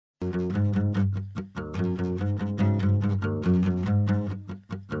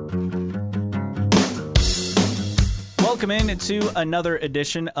Welcome in to another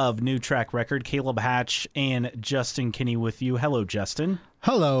edition of New Track Record. Caleb Hatch and Justin Kinney with you. Hello, Justin.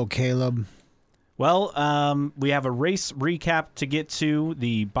 Hello, Caleb. Well, we have a race recap to get to.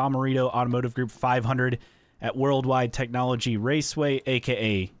 The Bommarito Automotive Group 500 at Worldwide Technology Raceway,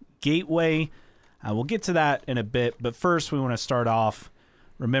 a.k.a. Gateway. We'll get to that in a bit, but first we want to start off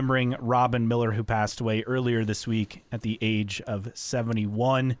remembering Robin Miller, who passed away earlier this week at the age of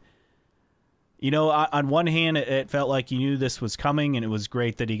 71. You know, on one hand, it felt like you knew this was coming, and it was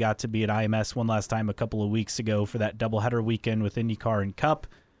great that he got to be at IMS one last time a couple of weeks ago for that doubleheader weekend with IndyCar and Cup,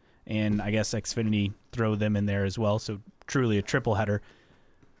 and I guess Xfinity throw them in there as well, so truly a triple header.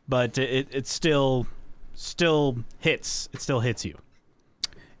 But it still hits. It still hits you.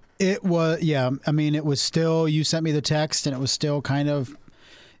 It was, yeah. I mean, it was still, you sent me the text, and it was still kind of,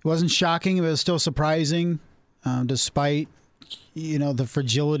 it wasn't shocking, but it was still surprising, despite, you know, the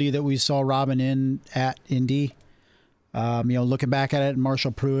fragility that we saw Robin in at Indy. You know, looking back at it,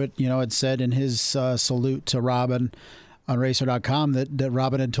 Marshall Pruitt, you know, had said in his salute to Robin on Racer.com that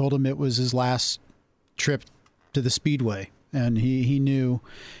Robin had told him it was his last trip to the Speedway, and he knew.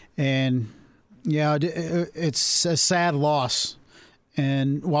 And, yeah, it's a sad loss.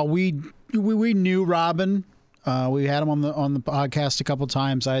 And while we knew Robin, we had him on the podcast a couple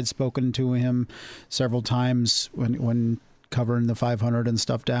times. I had spoken to him several times when covering the 500 and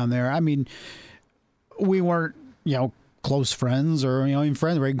stuff down there. I mean, we weren't, you know, close friends or, you know, even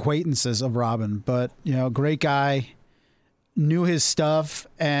friends, or acquaintances of Robin, but, you know, great guy, knew his stuff,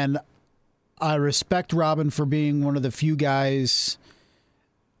 and I respect Robin for being one of the few guys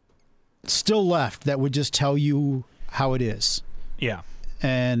still left that would just tell you how it is. Yeah.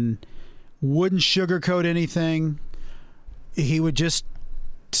 And wouldn't sugarcoat anything. He would just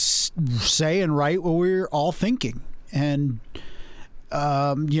say and write what we were all thinking. And,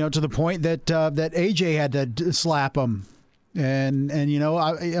 you know, to the point that that AJ had to slap him. And you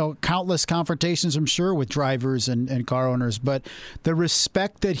know, countless confrontations, I'm sure, with drivers and car owners. But the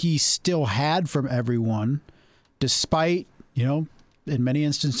respect that he still had from everyone, despite, you know, in many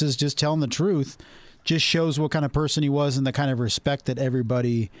instances just telling the truth, just shows what kind of person he was and the kind of respect that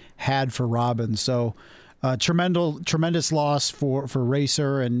everybody had for Robin. So tremendous loss for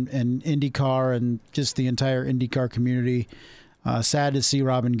Racer and IndyCar and just the entire IndyCar community. Sad to see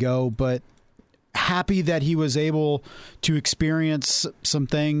Robin go, but happy that he was able to experience some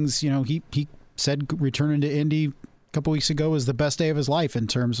things. You know, he said returning to Indy a couple weeks ago was the best day of his life in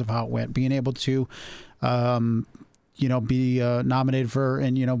terms of how it went. Being able to you know, be nominated for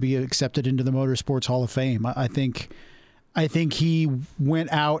and, you know, be accepted into the Motorsports Hall of Fame. I think he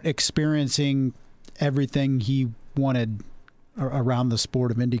went out experiencing everything he wanted around the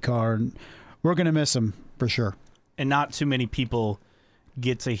sport of IndyCar, and we're going to miss him for sure. And not too many people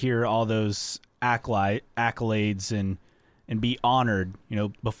get to hear all those accolades and be honored, you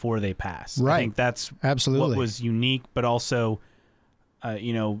know, before they pass. Right. I think that's absolutely what was unique, but also,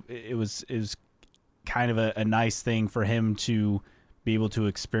 you know, it was kind of a nice thing for him to be able to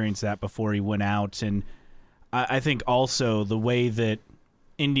experience that before he went out. And I think also the way that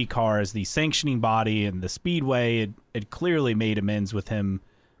IndyCar as the sanctioning body and the Speedway, it clearly made amends with him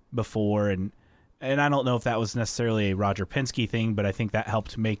before. And I don't know if that was necessarily a Roger Penske thing, but I think that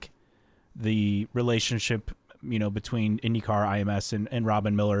helped make the relationship, you know, between IndyCar, IMS, and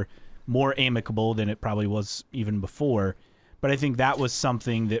Robin Miller more amicable than it probably was even before. But I think that was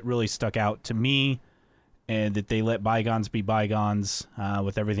something that really stuck out to me, and that they let bygones be bygones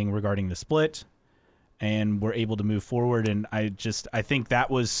with everything regarding the split, and were able to move forward. And I think that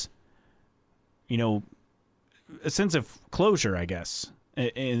was, you know, a sense of closure, I guess,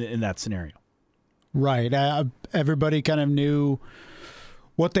 in that scenario. Right. Everybody kind of knew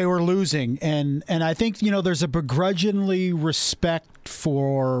what they were losing. And I think, you know, there's a begrudgingly respect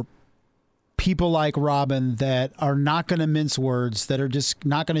for people like Robin that are not going to mince words, that are just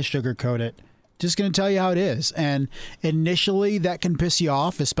not going to sugarcoat it. Just going to tell you how it is. And initially that can piss you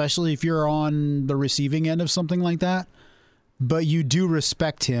off, especially if you're on the receiving end of something like that. But you do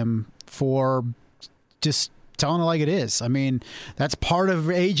respect him for just telling it like it is. I mean, that's part of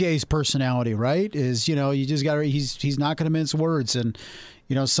AJ's personality, right? Is, you know, you just got to, he's not going to mince words. And,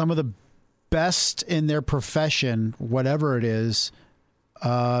 you know, some of the best in their profession, whatever it is,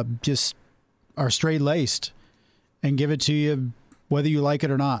 just are straight-laced and give it to you whether you like it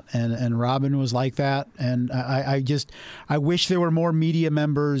or not. And Robin was like that. And I wish there were more media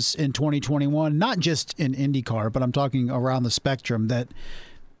members in 2021, not just in IndyCar, but I'm talking around the spectrum,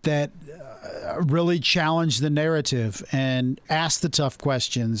 that really challenge the narrative and ask the tough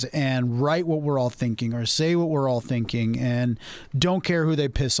questions and write what we're all thinking or say what we're all thinking and don't care who they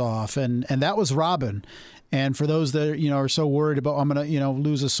piss off. And that was Robin. And for those that, are so worried about, I'm going to,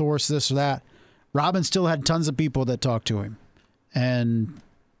 lose a source, this or that, Robin still had tons of people that talked to him. And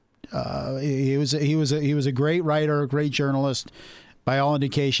he was a great writer, a great journalist, by all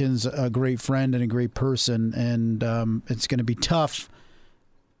indications, a great friend and a great person. And it's going to be tough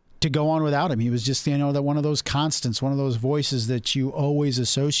to go on without him. He was just, that one of those constants, one of those voices that you always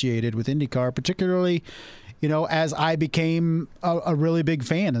associated with IndyCar, particularly, as I became a really big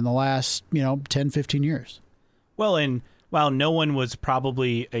fan in the last, 10, 15 years. Well, and while no one was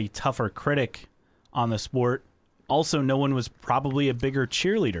probably a tougher critic on the sport, also no one was probably a bigger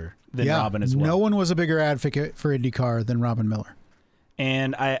cheerleader than Robin as well. No one was a bigger advocate for IndyCar than Robin Miller.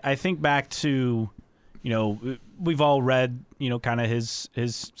 And I think back to, we've all read, kind of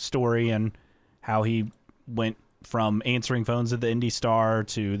his story and how he went from answering phones at the Indy Star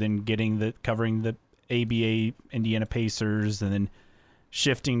to then covering the ABA Indiana Pacers, and then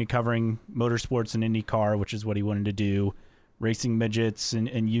shifting to covering motorsports and IndyCar, which is what he wanted to do, racing midgets and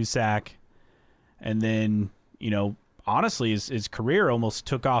USAC. And then, honestly, his career almost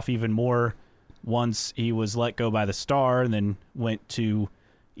took off even more once he was let go by the Star, and then went to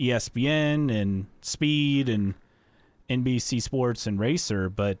ESPN and Speed and NBC Sports and Racer.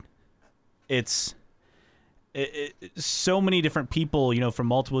 But it's so many different people, from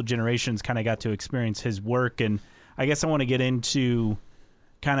multiple generations kind of got to experience his work. And I guess I want to get into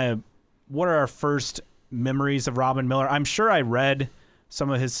kind of what are our first memories of Robin Miller. I'm sure I read some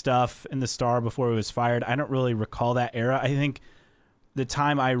of his stuff in the Star before he was fired. I don't really recall that era. I think the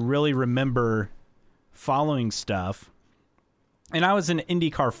time I really remember following stuff, and I was an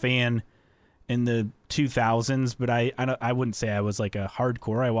IndyCar fan in the 2000s, but I wouldn't say I was like a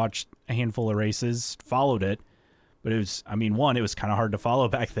hardcore. I watched a handful of races, followed it, but it was kind of hard to follow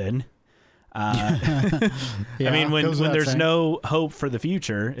back then. I mean, when there's no hope for the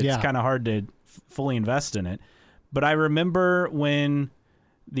future, it's kind of hard to fully invest in it. But I remember when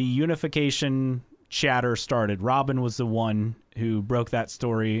the unification chatter started, Robin was the one who broke that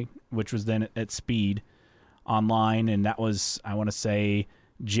story, which was then at Speed online. And that was, I want to say,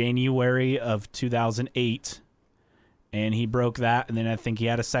 January of 2008. And he broke that. And then I think he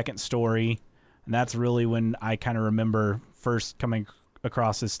had a second story. And that's really when I kind of remember first coming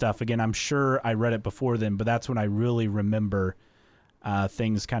across his stuff. Again, I'm sure I read it before then, but that's when I really remember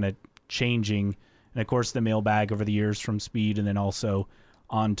things kind of changing. And of course, the mailbag over the years from Speed, and then also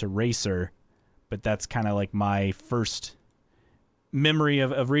on to Racer. But that's kind of like my first memory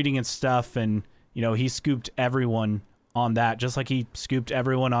of reading his stuff. And, he scooped everyone on that, just like he scooped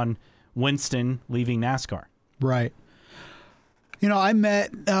everyone on Winston leaving NASCAR. Right. I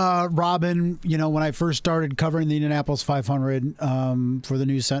met Robin, when I first started covering the Indianapolis 500 for the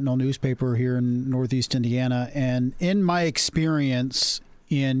News Sentinel newspaper here in Northeast Indiana. And in my experience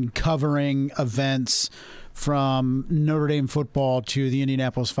in covering events from Notre Dame football to the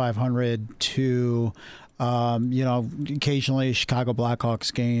Indianapolis 500 to, occasionally a Chicago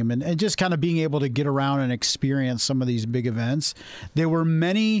Blackhawks game, and just kind of being able to get around and experience some of these big events, there were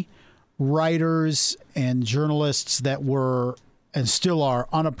many writers and journalists that were and still are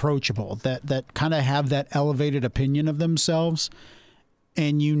unapproachable, that kind of have that elevated opinion of themselves.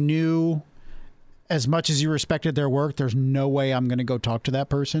 And you knew, as much as you respected their work, there's no way I'm going to go talk to that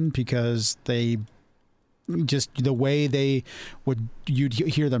person, because they just, the way you'd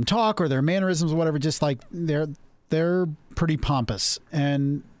hear them talk or their mannerisms or whatever, just like they're pretty pompous.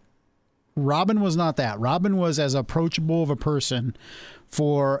 And Robin was not that. Robin was as approachable of a person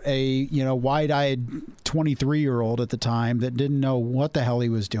for a, wide-eyed 23-year-old at the time that didn't know what the hell he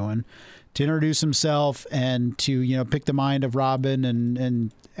was doing, to introduce himself and to, pick the mind of Robin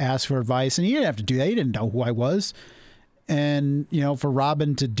and ask for advice. And he didn't have to do that. He didn't know who I was. And, for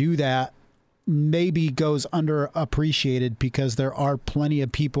Robin to do that maybe goes underappreciated, because there are plenty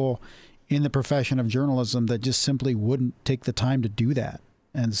of people in the profession of journalism that just simply wouldn't take the time to do that.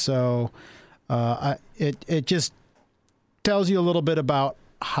 And so it just tells you a little bit about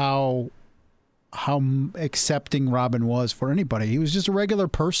how accepting Robin was for anybody. He was just a regular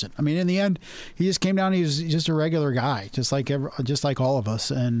person. I mean, in the end, he just came down. He was just a regular guy, just like all of us,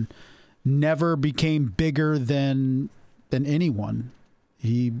 and never became bigger than anyone.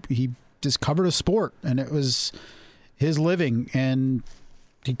 He just covered a sport, and it was his living, and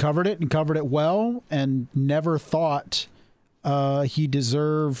he covered it and covered it well, and never thought he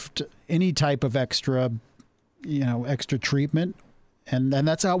deserved any type of extra treatment. And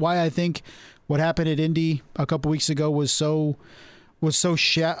that's why I think what happened at Indy a couple weeks ago was so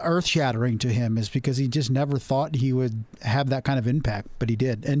earth-shattering to him, is because he just never thought he would have that kind of impact, but he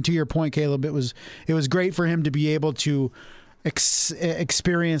did. And to your point, Caleb, it was great for him to be able to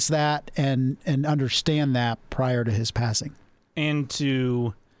experience that and understand that prior to his passing. And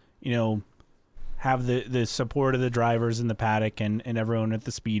to, have the support of the drivers in the paddock and everyone at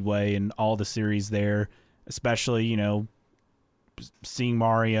the speedway and all the series there, especially, seeing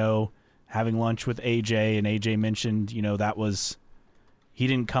Mario, having lunch with AJ, and AJ mentioned, he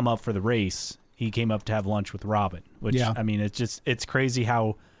didn't come up for the race. He came up to have lunch with Robin, which, Yeah. I mean, it's crazy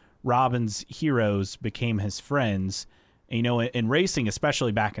how Robin's heroes became his friends. And, in racing,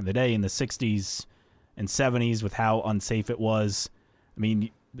 especially back in the day in the 60s and 70s with how unsafe it was, I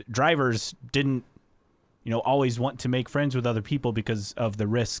mean, drivers didn't, always want to make friends with other people because of the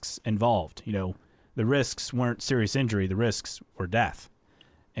risks involved. The risks weren't serious injury. The risks were death.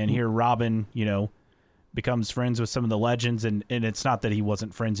 And here Robin, becomes friends with some of the legends. And it's not that he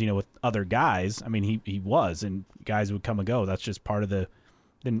wasn't friends, with other guys. I mean, he was, and guys would come and go. That's just part of the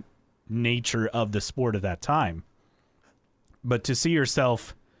nature of the sport at that time. But to see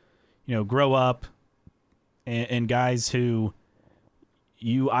yourself, grow up and guys who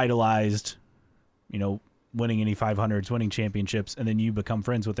you idolized, winning Indy 500s, winning championships, and then you become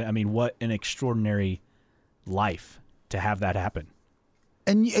friends with it. I mean, what an extraordinary life to have that happen.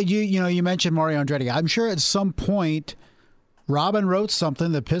 And you mentioned Mario Andretti. I'm sure at some point Robin wrote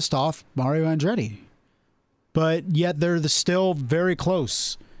something that pissed off Mario Andretti, but yet they're still very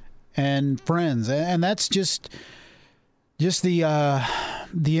close and friends, and that's just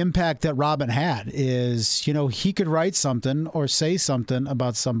the impact that Robin had is, he could write something or say something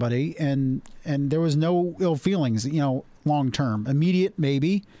about somebody and there was no ill feelings, long term. Immediate,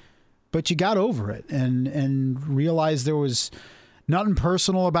 maybe, but you got over it and realized there was nothing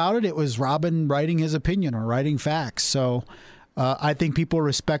personal about it. It was Robin writing his opinion or writing facts. So I think people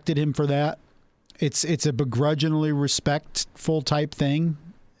respected him for that. It's a begrudgingly respectful type thing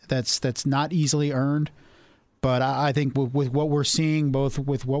that's not easily earned. But I think with what we're seeing, both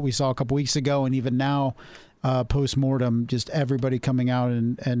with what we saw a couple weeks ago and even now, post-mortem, just everybody coming out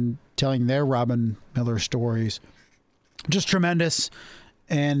and telling their Robin Miller stories, just tremendous.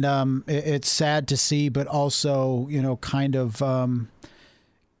 And it's sad to see, but also, kind of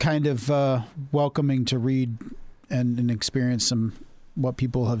welcoming to read and experience some what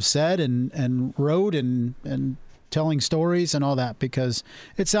people have said and wrote and telling stories and all that, because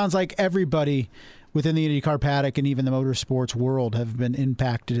it sounds like everybody within the IndyCar paddock and even the motorsports world have been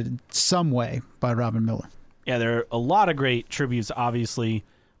impacted in some way by Robin Miller. Yeah, there are a lot of great tributes. Obviously,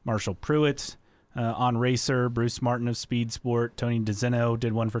 Marshall Pruitt on Racer, Bruce Martin of Speed Sport, Tony DeZeno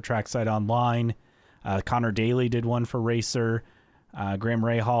did one for Trackside Online, Connor Daly did one for Racer, Graham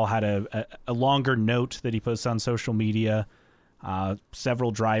Rahal had a longer note that he posted on social media.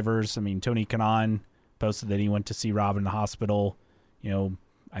 Several drivers, Tony Kanaan posted that he went to see Robin in the hospital,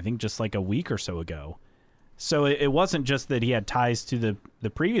 I think just like a week or so ago. So it wasn't just that he had ties to the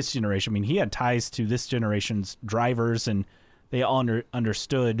previous generation. He had ties to this generation's drivers, and they all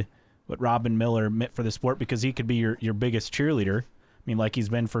understood what Robin Miller meant for the sport, because he could be your biggest cheerleader. Like he's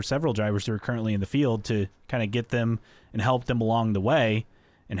been for several drivers who are currently in the field, to kind of get them and help them along the way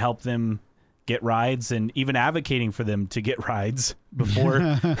and help them get rides, and even advocating for them to get rides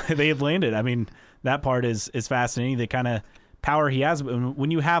before they have landed. That part is fascinating. The kind of power he has.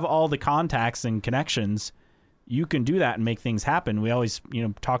 When you have all the contacts and connections, you can do that and make things happen. We always,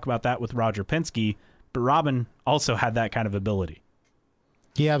 talk about that with Roger Penske, but Robin also had that kind of ability.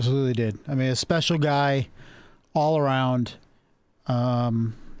 He absolutely did. A special guy all around,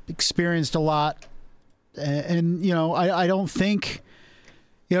 experienced a lot. And I don't think,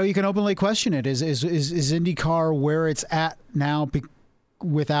 you can openly question it. Is IndyCar where it's at now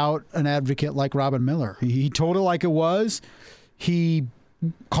without an advocate like Robin Miller? He told it like it was. He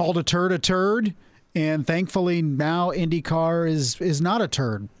called a turd, and thankfully now IndyCar is not a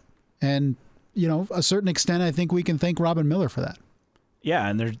turd. And, a certain extent, I think we can thank Robin Miller for that. Yeah,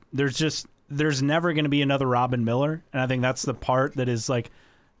 and there's never going to be another Robin Miller, and I think that's the part that is like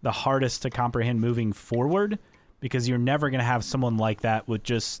the hardest to comprehend moving forward, because you're never going to have someone like that with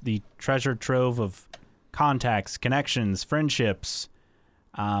just the treasure trove of contacts, connections, friendships,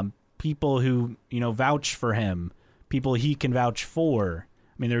 people who, vouch for him, people he can vouch for.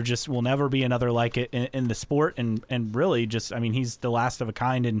 There just will never be another like it in the sport, and really just, he's the last of a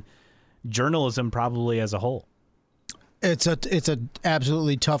kind in journalism probably as a whole. It's a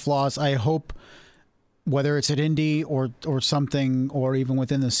absolutely tough loss. I hope, whether it's at Indy or something, or even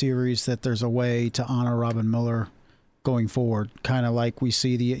within the series, that there's a way to honor Robin Miller going forward, kind of like we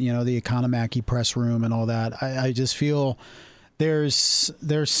see the Economaki press room and all that. I just feel there's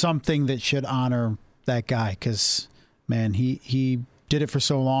something that should honor that guy, because man, he did it for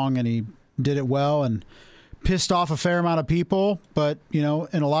so long, and he did it well, and pissed off a fair amount of people, but, in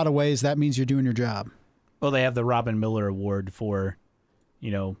a lot of ways, that means you're doing your job. Well, they have the Robin Miller Award for,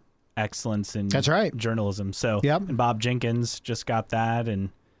 excellence in That's right. journalism. So, Yep. and Bob Jenkins just got that. And,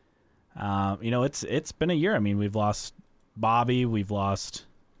 it's been a year. I mean, we've lost Bobby. We've lost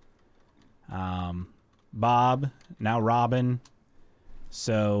Bob. Now Robin.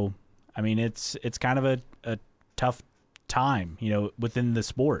 So, I mean, it's kind of a tough time, within the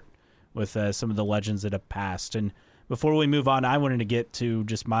sport with some of the legends that have passed. And before we move on, I wanted to get to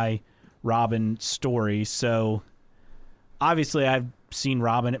just my Robin story. So obviously I've seen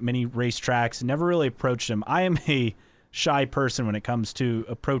Robin at many racetracks, never really approached him. I am a shy person when it comes to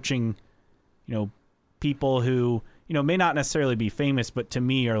approaching, people who, may not necessarily be famous, but to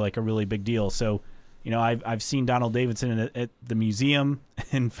me are like a really big deal. So, I've seen Donald Davidson at the museum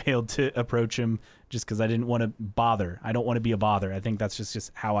and failed to approach him just because I didn't want to bother. I don't want to be a bother. I think that's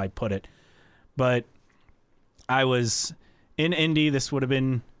just how I put it. But I was in Indy. This would have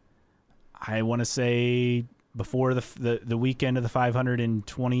been, I want to say, before the weekend of the 500 in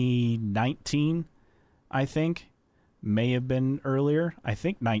 2019, I think. May have been earlier. I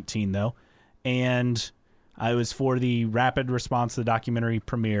think 19, though. And I was for the Rapid Response to the documentary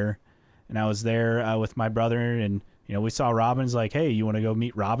premiere. And I was there with my brother, and we saw Robin. He's like, "Hey, you want to go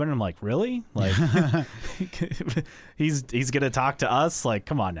meet Robin?" I'm like, "Really? Like, he's gonna talk to us? Like,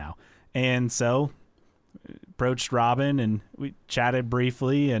 come on now." And so approached Robin, and we chatted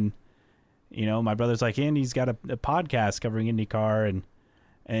briefly. And my brother's like, "Andy's got a podcast covering IndyCar,"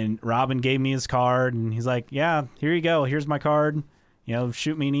 and Robin gave me his card, and he's like, "Yeah, here you go. Here's my card.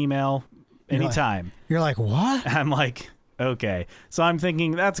 Shoot me an email anytime." You're like, what? I'm like, okay. So I'm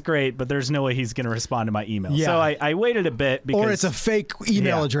thinking, that's great, but there's no way he's going to respond to my email. Yeah. So I waited a bit. Because, or it's a fake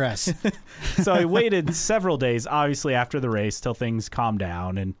email address. So I waited several days, obviously after the race, till things calmed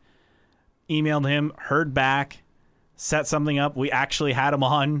down, and emailed him, heard back, set something up. We actually had him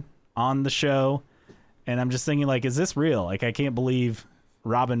on the show. And I'm just thinking, like, is this real? Like, I can't believe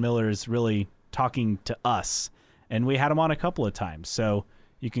Robin Miller is really talking to us. And we had him on a couple of times. So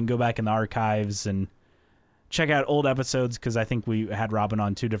you can go back in the archives and check out old episodes, because I think we had Robin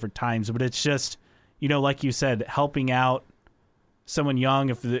on 2 different times. But it's just, like you said, helping out someone young,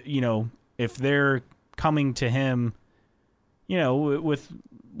 if they're coming to him, with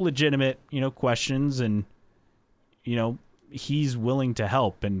legitimate, questions, and, he's willing to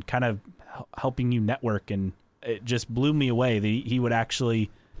help and kind of helping you network. And it just blew me away that he would actually,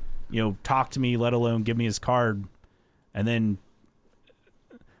 talk to me, let alone give me his card, and then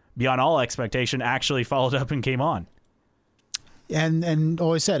beyond all expectation, actually followed up and came on. And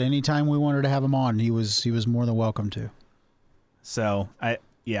always said, anytime we wanted to have him on, he was more than welcome to. So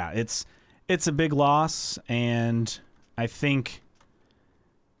it's a big loss, and I think,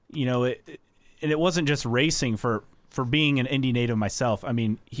 it wasn't just racing for being an Indy native myself. I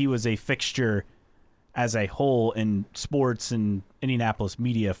mean, he was a fixture as a whole in sports and Indianapolis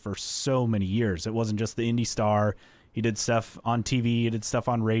media for so many years. It wasn't just the Indy Star. He did stuff on TV. He did stuff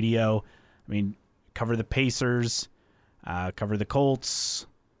on radio. I mean, cover the Pacers, cover the Colts,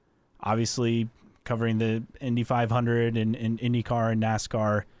 obviously covering the Indy 500 and IndyCar and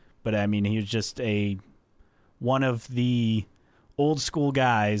NASCAR. But, I mean, he was just one of the old school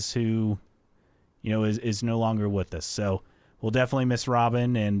guys who, is no longer with us. So we'll definitely miss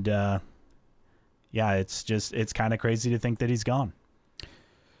Robin. And, it's kind of crazy to think that he's gone.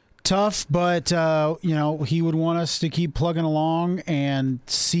 Tough, but he would want us to keep plugging along and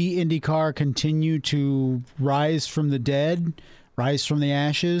see IndyCar continue to rise from the dead, rise from the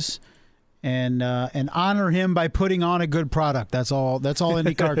ashes, and honor him by putting on a good product. That's all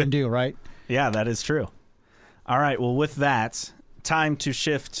IndyCar can do, right? Yeah, that is true. All right, well, with that, time to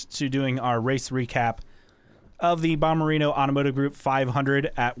shift to doing our race recap of the Bommarito Automotive Group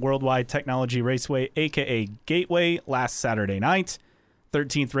 500 at Worldwide Technology Raceway, a.k.a. Gateway, last Saturday night.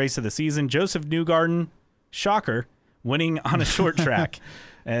 13th race of the season. Joseph Newgarden, shocker, winning on a short track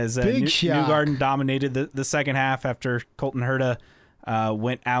as Newgarden dominated the second half after Colton Herta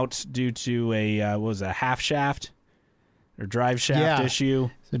went out due to a half shaft or drive shaft issue.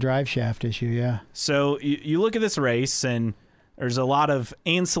 It's a drive shaft issue, yeah. So you look at this race, and there's a lot of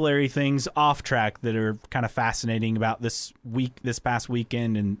ancillary things off track that are kind of fascinating about this past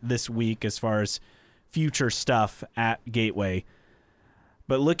weekend and this week as far as future stuff at Gateway.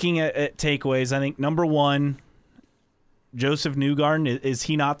 But looking at takeaways, I think number one, Joseph Newgarden, is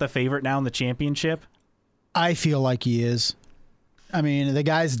he not the favorite now in the championship? I feel like he is. I mean, the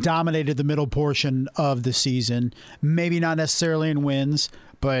guy's dominated the middle portion of the season, maybe not necessarily in wins,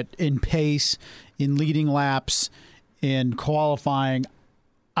 but in pace, in leading laps, in qualifying.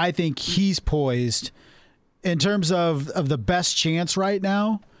 I think he's poised in terms of the best chance right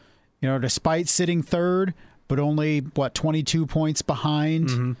now, despite sitting third, but only 22 points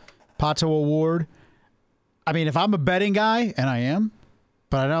behind Pato O'Ward. I mean, if I'm a betting guy, and I am,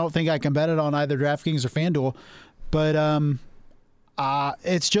 but I don't think I can bet it on either DraftKings or FanDuel, but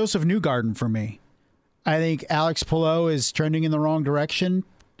it's Joseph Newgarden for me. I think Alex Palou is trending in the wrong direction,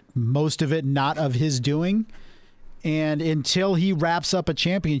 most of it not of his doing. And until he wraps up a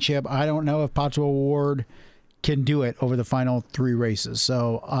championship, I don't know if Pato O'Ward can do it over the final 3 races.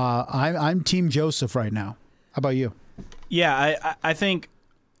 So I'm Team Joseph right now. How about you? Yeah, I think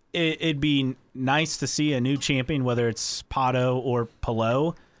it'd be nice to see a new champion, whether it's Pato or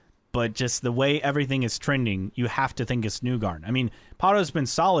Palou, but just the way everything is trending, you have to think it's Newgarden. I mean, Pato's been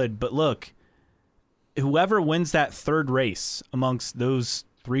solid, but look, whoever wins that third race amongst those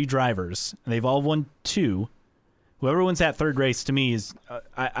 3 drivers, and they've all won 2, whoever wins that third race to me is,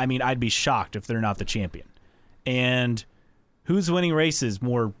 I mean, I'd be shocked if they're not the champion. And who's winning races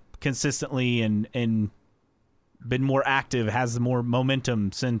more consistently and been more active, has more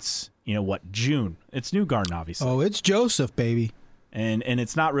momentum since, June? It's Newgarden, obviously. Oh, it's Joseph, baby. And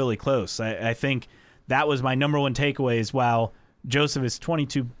it's not really close. I think that was my number one takeaway is while Joseph is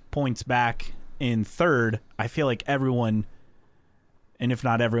 22 points back in third, I feel like everyone, and if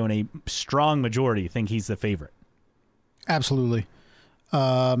not everyone, a strong majority think he's the favorite. Absolutely.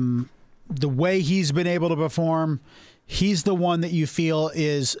 The way he's been able to perform, he's the one that you feel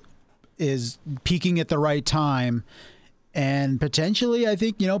is peaking at the right time. And potentially, I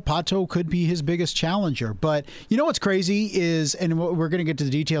think, Pato could be his biggest challenger. But what's crazy is, and we're going to get to the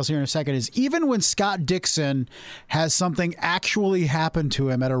details here in a second, is even when Scott Dixon has something actually happen to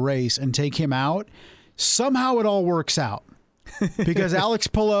him at a race and take him out, somehow it all works out. Because Alex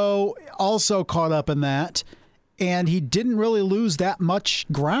Palou also caught up in that, and he didn't really lose that much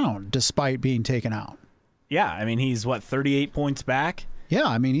ground despite being taken out. Yeah, I mean, he's, 38 points back? Yeah,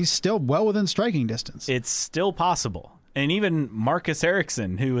 I mean, he's still well within striking distance. It's still possible. And even Marcus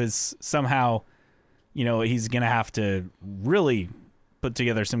Ericsson, who is somehow, he's going to have to really put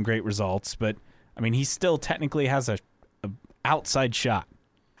together some great results. But, I mean, he still technically has a outside shot.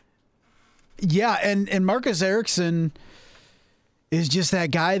 Yeah, and Marcus Ericsson is just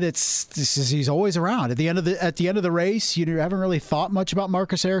that guy he's always around. At the end of the race, you haven't really thought much about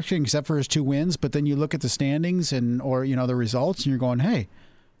Marcus Ericsson except for his 2 wins. But then you look at the standings or the results, and you're going, hey,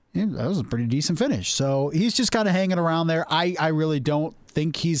 yeah, that was a pretty decent finish. So he's just kind of hanging around there. I really don't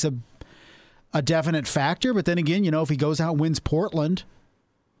think he's a definite factor. But then again, if he goes out and wins Portland,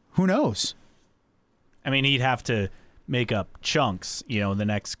 who knows? I mean, he'd have to make up chunks, the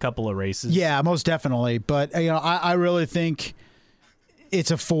next couple of races. Yeah, most definitely. But, I really think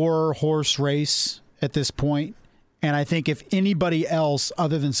it's a 4-horse race at this point. And I think if anybody else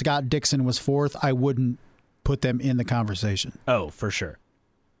other than Scott Dixon was 4th, I wouldn't put them in the conversation. Oh, for sure.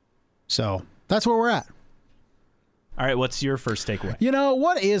 So that's where we're at. All right, what's your first takeaway?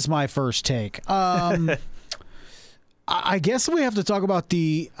 What is my first take? I guess we have to talk about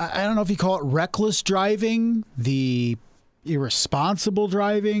I don't know if you call it reckless driving, the irresponsible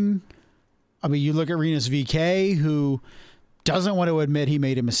driving. I mean, you look at Rinus VeeKay, who doesn't want to admit he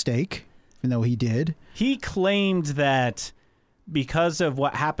made a mistake, even though he did. He claimed that because of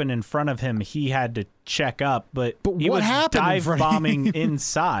what happened in front of him, he had to check up, but he what was happened dive bombing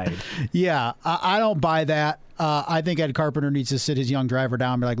inside. Yeah, I don't buy that. I think Ed Carpenter needs to sit his young driver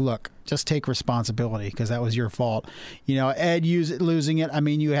down and be like, look, just take responsibility because that was your fault. Ed losing it. I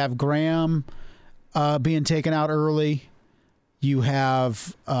mean, you have Graham being taken out early. You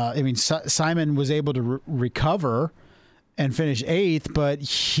have, Simon was able to recover and finish 8th, but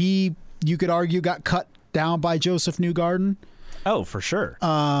you could argue, got cut down by Joseph Newgarden. Oh, for sure.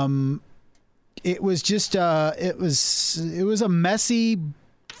 It was just it was a messy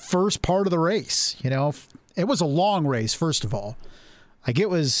first part of the race. It was a long race. First of all, like it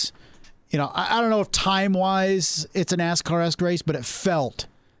was, I don't know if time wise it's a NASCAR-esque race, but it felt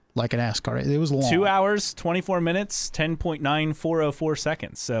like a NASCAR race. It was long. 2 hours, 24 minutes, 10.9404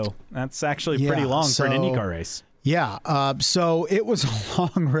 seconds. So that's actually pretty long for an IndyCar race. Yeah. So it was a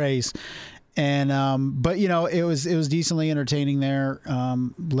long race. And but it was decently entertaining there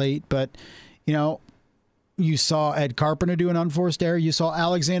late, but you saw Ed Carpenter do an unforced error. You saw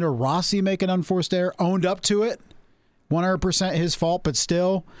Alexander Rossi make an unforced error, owned up to it, 100% his fault, but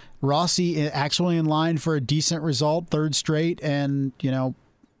still Rossi actually in line for a decent result, 3rd straight, and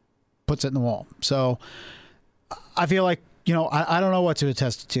puts it in the wall. So I feel like I don't know what to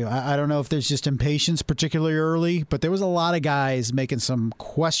attest to. I don't know if there's just impatience, particularly early, but there was a lot of guys making some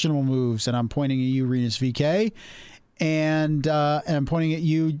questionable moves, and I'm pointing at you, Rinus VeeKay. and I'm pointing at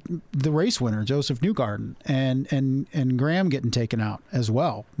you, the race winner, Joseph Newgarden, and Graham getting taken out as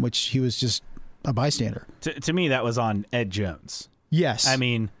well, which he was just a bystander. To me, that was on Ed Jones. Yes, I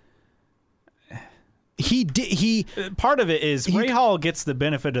mean, he did. He part of it is Ray Hall gets the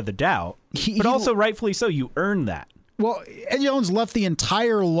benefit of the doubt, but also rightfully so. You earn that. Well, Ed Jones left the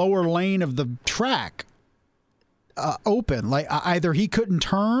entire lower lane of the track open. Like either he couldn't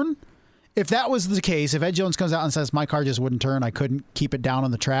turn. If that was the case, if Ed Jones comes out and says my car just wouldn't turn, I couldn't keep it down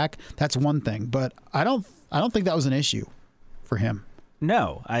on the track, that's one thing. But I don't think that was an issue for him.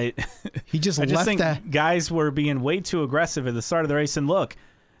 No, he just I left just think that. Guys were being way too aggressive at the start of the race. And look,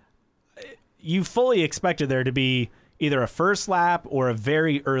 you fully expected there to be either a first lap or a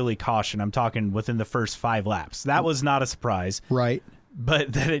very early caution. I'm talking within the first 5 laps. That was not a surprise. Right.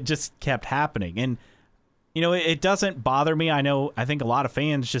 But that it just kept happening. And, you know, it doesn't bother me. I think a lot of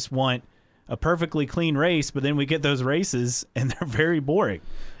fans just want a perfectly clean race, but then we get those races and they're very boring.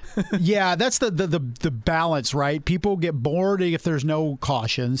 Yeah, that's the balance, right? People get bored if there's no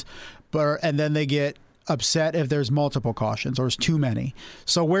cautions, and then they get upset if there's multiple cautions or there's too many.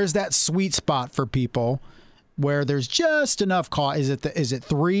 So where's that sweet spot for people where there's just enough Is it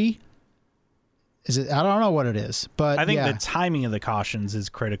 3? Is it? I don't know what it is, but I think the timing of the cautions is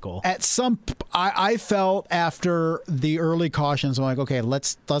critical. I felt after the early cautions, I'm like, okay,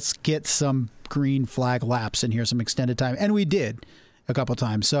 let's get some green flag laps in here, some extended time, and we did a couple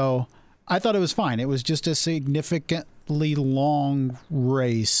times. So I thought it was fine. It was just a significantly long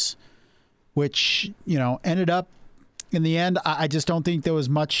race, which ended up in the end. I just don't think there was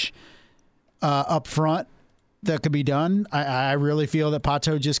much up front that could be done. I really feel that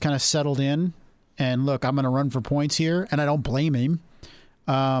Pato just kind of settled in. And look, I'm going to run for points here, and I don't blame him.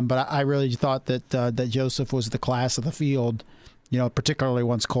 But I really thought that that Joseph was the class of the field, particularly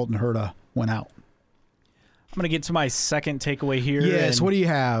once Colton Herta went out. I'm going to get to my second takeaway here. Yes, what do you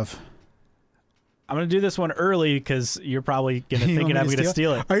have? I'm going to do this one early because you're probably going to think I'm going to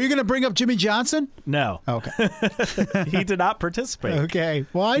steal it. Are you going to bring up Jimmy Johnson? No. Okay. He did not participate. Okay.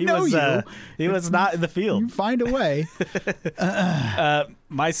 Well, I know you. He was not in the field. You find a way.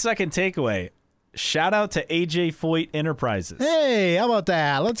 My second takeaway. Shout out to AJ Foyt Enterprises. Hey, how about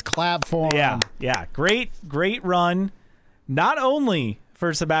that? Let's clap for him. Yeah. Great run. Not only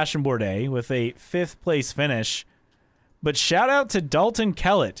for Sebastian Bourdais with a 5th place finish, but shout out to Dalton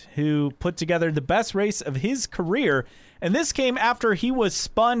Kellett, who put together the best race of his career. And this came after he was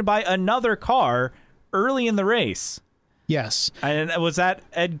spun by another car early in the race. Yes. And was that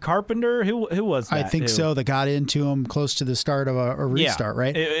Ed Carpenter? Who was that? I think so. That got into him close to the start of a restart,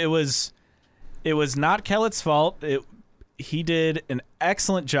 right? It was not Kellett's fault. He did an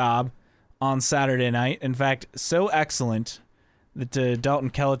excellent job on Saturday night. In fact, so excellent that Dalton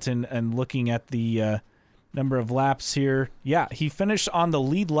Kellett, and looking at the number of laps here, he finished on the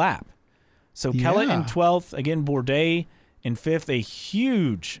lead lap. So Kellett in 12th, again Bourdais in 5th. A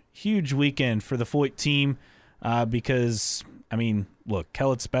huge weekend for the Foyt team because, look,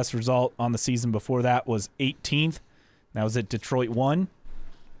 Kellett's best result on the season before that was 18th. That was at Detroit 1.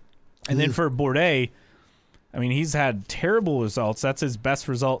 And then for Bourdais, he's had terrible results. That's his best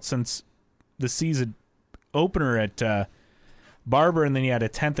result since the season opener at Barber, and then he had a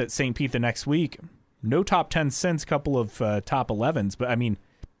 10th at St. Pete the next week. No top 10 since, couple of top 11s, but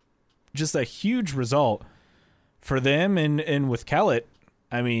just a huge result for them. And with Kellett,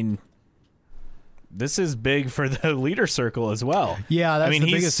 this is big for the leader circle as well. Yeah, that's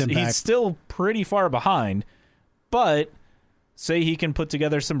the biggest impact. He's still pretty far behind, but say he can put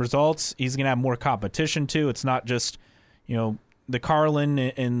together some results, he's going to have more competition too. It's not just, the Carlin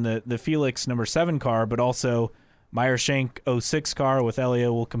and the Felix number 7 car, but also Meyershank 06 car with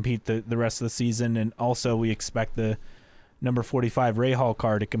Elio will compete the rest of the season. And also we expect the number 45 Ray Hall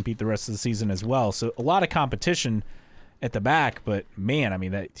car to compete the rest of the season as well. So a lot of competition at the back, but man,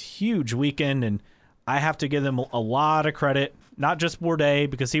 that huge weekend, and I have to give them a lot of credit, not just Bourdais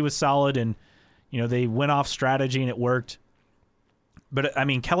because he was solid and, they went off strategy and it worked. But,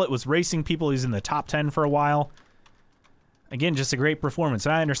 Kellett was racing people. He's in the top 10 for a while. Again, just a great performance.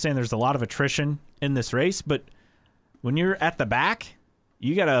 And I understand there's a lot of attrition in this race, but when you're at the back,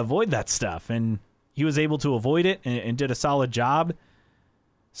 you got to avoid that stuff. And he was able to avoid it and did a solid job.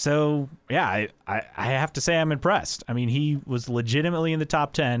 So, yeah, I have to say I'm impressed. He was legitimately in the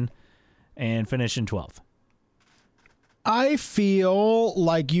top 10 and finished in 12th. I feel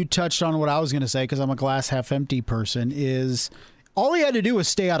like you touched on what I was going to say because I'm a glass half empty person is all he had to do was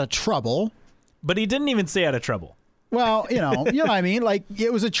stay out of trouble. But he didn't even stay out of trouble. Well, you know what I mean? Like,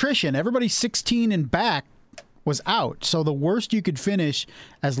 it was attrition. Everybody 16 and back was out. So the worst you could finish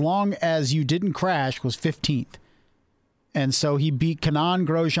as long as you didn't crash was 15th. And so he beat Kanaan,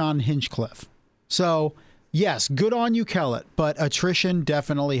 Grosjean, Hinchcliffe. So, yes, good on you, Kellett, but attrition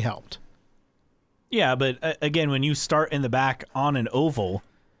definitely helped. Yeah, but again, when you start in the back on an oval,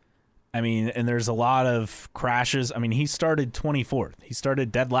 I mean, and there's a lot of crashes. I mean, he started 24th. He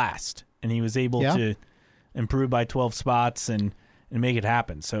started dead last, and he was able to improve by 12 spots and make it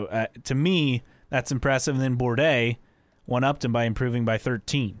happen. So, to me, that's impressive. And then Bourdais one-upped him by improving by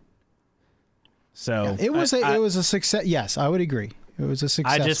 13. So it was a success. Yes, I would agree. It was a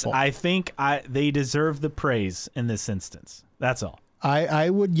successful. I think they deserve the praise in this instance. That's all. I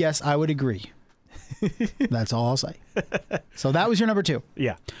would agree. That's all I'll say. So that was your number 2.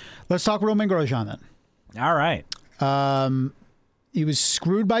 Yeah. Let's talk Romain Grosjean then. All right. He was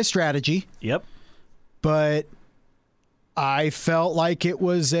screwed by strategy. Yep. But I felt like it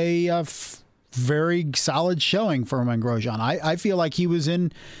was a very solid showing for Romain Grosjean. I feel like he was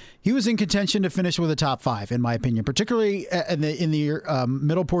in contention to finish with a top 5, in my opinion, particularly in the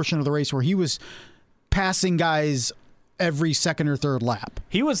middle portion of the race where he was passing guys every second or third lap.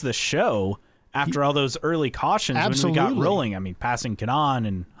 He was the show after all those early cautions. Absolutely. When we got rolling. I mean, passing Kanaan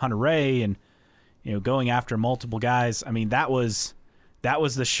and Hunter-Reay and going after multiple guys. I mean, that was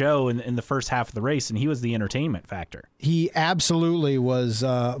the show in the first half of the race, and he was the entertainment factor. He absolutely was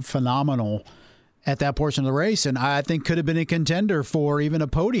phenomenal at that portion of the race, and I think could have been a contender for even a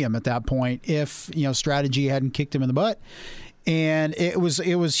podium at that point if strategy hadn't kicked him in the butt. And it was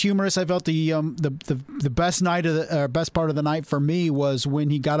humorous. I felt the best best part of the night for me was when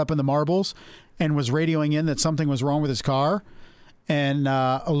he got up in the marbles and was radioing in that something was wrong with his car, and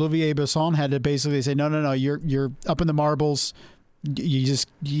Olivier Besson had to basically say, no, you're up in the marbles. You just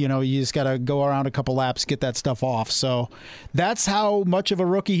got to go around a couple laps, get that stuff off. So that's how much of a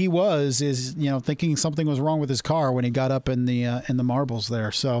rookie he was, is thinking something was wrong with his car when he got up in the marbles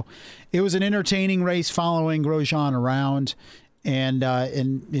there. So it was an entertaining race following Grosjean around, and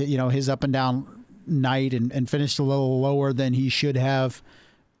his up and down night, and finished a little lower than he should have.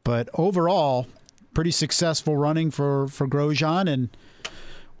 But overall, pretty successful running for Grosjean, and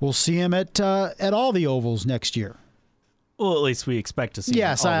we'll see him at all the ovals next year. Well, at least we expect to see.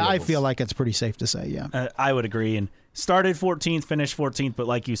 Yes, I feel like it's pretty safe to say, yeah. I would agree. And started 14th, finished 14th, but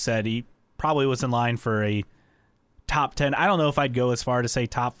like you said, he probably was in line for a top 10. I don't know if I'd go as far to say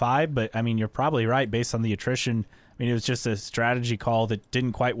top 5, but, I mean, you're probably right based on the attrition. I mean, it was just a strategy call that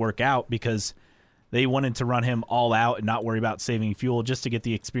didn't quite work out because they wanted to run him all out and not worry about saving fuel just to get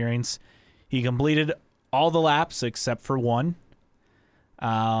the experience. He completed all the laps except for one.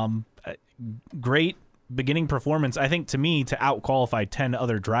 Great beginning performance. I think, to me, to out-qualify 10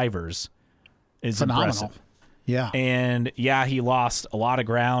 other drivers is phenomenal. Impressive. Yeah. And, yeah, he lost a lot of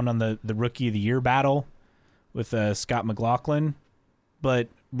ground on the Rookie of the Year battle with Scott McLaughlin, but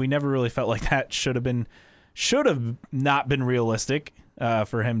we never really felt like that should have not been realistic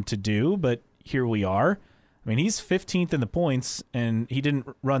for him to do, but here we are. I mean, he's 15th in the points, and he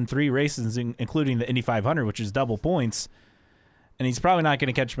didn't run 3 races, including the Indy 500, which is double points. And he's probably not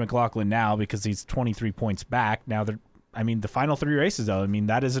going to catch McLaughlin now because he's 23 points back. Now, the final 3 races, though, I mean,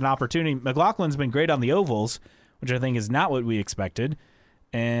 that is an opportunity. McLaughlin's been great on the ovals, which I think is not what we expected,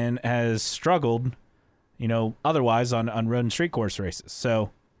 and has struggled, otherwise on road and street course races. So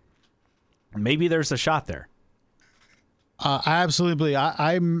maybe there's a shot there. I absolutely.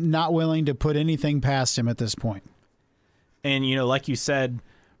 I'm not willing to put anything past him at this point. And, like you said,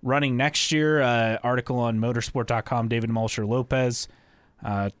 running next year, article on motorsport.com, David Mulcher Lopez,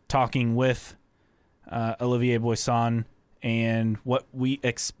 talking with Olivier Besson and what we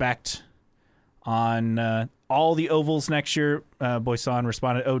expect on all the ovals next year. Besson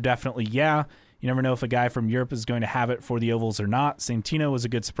responded, "Oh, definitely, yeah. You never know if a guy from Europe is going to have it for the ovals or not. Santino was a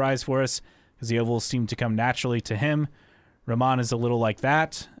good surprise for us because the ovals seem to come naturally to him. Romain is a little like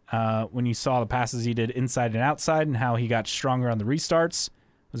that. When you saw the passes he did inside and outside and how he got stronger on the restarts,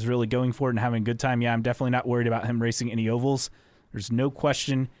 was really going for it and having a good time. Yeah, I'm definitely not worried about him racing any ovals. There's no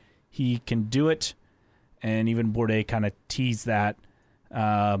question he can do it." And even Bourdais kind of teased that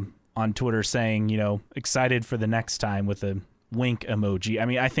on Twitter, saying, excited for the next time with a wink emoji. I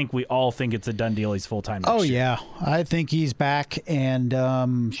mean, I think we all think it's a done deal. He's full-time next year. Yeah. I think he's back, and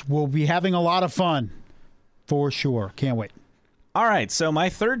we'll be having a lot of fun for sure. Can't wait. All right, so my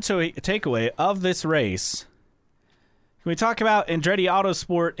third takeaway of this race, can we talk about Andretti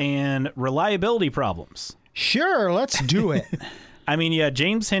Autosport and reliability problems? Sure, let's do it. I mean, yeah,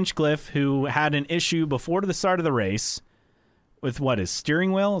 James Hinchcliffe, who had an issue before the start of the race with his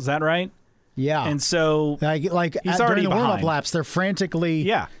steering wheel, is that right? Yeah. And so he's already during the warm-up behind. laps, they're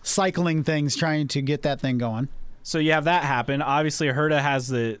frantically cycling things, trying to get that thing going. So you have that happen. Obviously, Herta has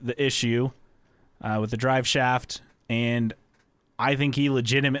the issue with the drive shaft, and I think he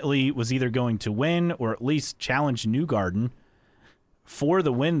legitimately was either going to win or at least challenge Newgarden for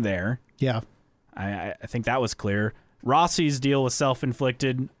the win there. Yeah. I think that was clear. Rossi's deal was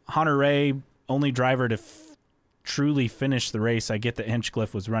self-inflicted. Hunter-Reay, only driver to truly finish the race. I get that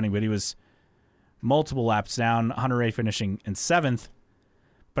Hinchcliffe was running, but he was multiple laps down. Hunter-Reay finishing in 7th.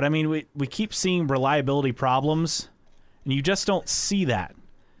 But, I mean, we keep seeing reliability problems, and you just don't see that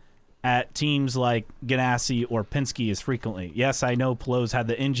at teams like Ganassi or Penske as frequently. Yes, I know Pelot's had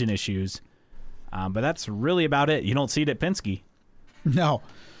the engine issues, but that's really about it. You don't see it at Penske. No.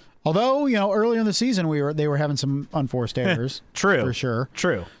 Although, early in the season they were having some unforced errors. True. For sure.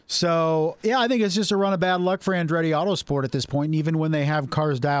 True. So, yeah, I think it's just a run of bad luck for Andretti Autosport at this point. And even when they have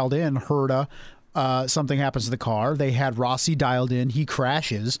cars dialed in, Herta, something happens to the car. They had Rossi dialed in. He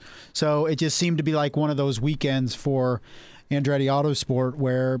crashes. So it just seemed to be like one of those weekends for Andretti Autosport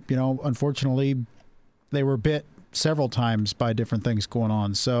where, unfortunately, they were bit several times by different things going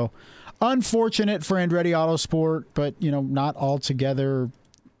on. So unfortunate for Andretti Autosport, but, not altogether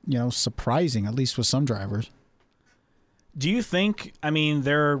surprising, at least with some drivers. Do you think,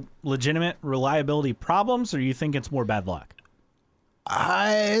 there are legitimate reliability problems, or do you think it's more bad luck?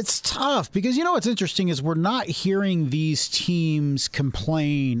 It's tough because, what's interesting is we're not hearing these teams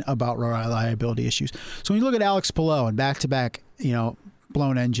complain about reliability issues. So when you look at Alex Palou and back-to-back,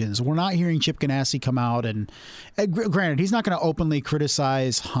 blown engines, we're not hearing Chip Ganassi come out and granted, he's not going to openly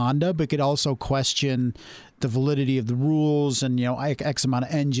criticize Honda, but could also question the validity of the rules and, X amount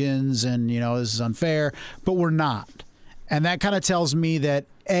of engines and, this is unfair, but we're not. And that kind of tells me that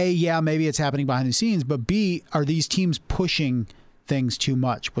A, yeah, maybe it's happening behind the scenes, but B, are these teams pushing things too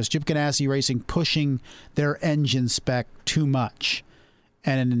much? Was Chip Ganassi Racing pushing their engine spec too much?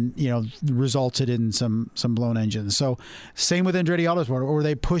 And, resulted in some blown engines. So same with Andretti Autosport. Or were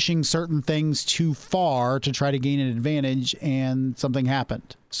they pushing certain things too far to try to gain an advantage and something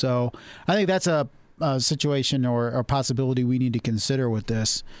happened? So I think that's a situation or a possibility we need to consider with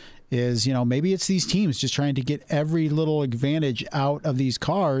this is, maybe it's these teams just trying to get every little advantage out of these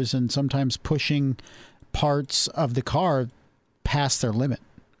cars and sometimes pushing parts of the car past their limit.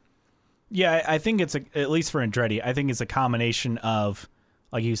 Yeah, I think it's, at least for Andretti, I think it's a combination of,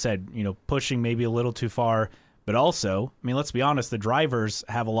 like you said, pushing maybe a little too far, but also, let's be honest, the drivers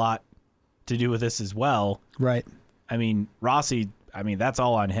have a lot to do with this as well. Right. Rossi, that's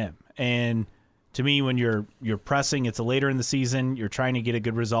all on him. And to me, when you're pressing, it's later in the season, you're trying to get a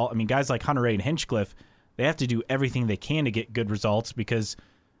good result. Guys like Hunter-Reay and Hinchcliffe, they have to do everything they can to get good results because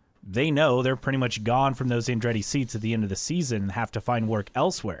they know they're pretty much gone from those Andretti seats at the end of the season and have to find work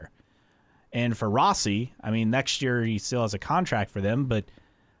elsewhere. And for Rossi, next year he still has a contract for them, but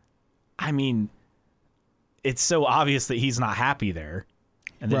it's so obvious that he's not happy there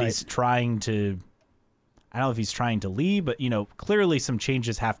and that right. He's trying to, I don't know if he's trying to leave, but, clearly some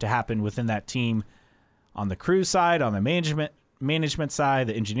changes have to happen within that team on the crew side, on the management side,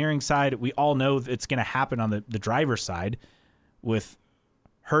 the engineering side. We all know that it's going to happen on the driver's side with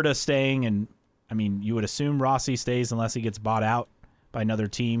Herta staying. And, you would assume Rossi stays unless he gets bought out by another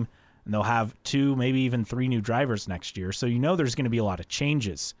team. And they'll have 2, maybe even 3 new drivers next year. So there's going to be a lot of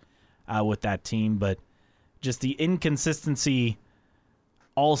changes with that team, but just the inconsistency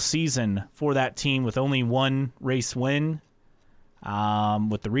all season for that team with only 1 race win,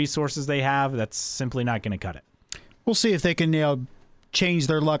 with the resources they have, that's simply not going to cut it. We'll see if they can change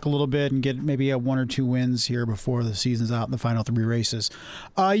their luck a little bit and get maybe 1 or 2 wins here before the season's out in the final 3 races.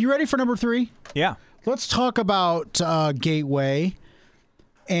 You ready for number 3? Yeah. Let's talk about Gateway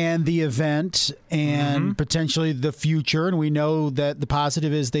and the event and potentially the future. And we know that the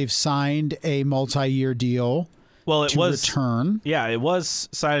positive is they've signed a multi-year deal. Well, it was return. Yeah, it was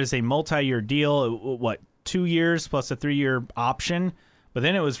signed as a multi-year deal. 2 years plus a 3-year option. But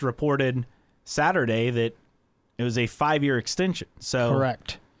then it was reported Saturday that it was a 5-year extension. So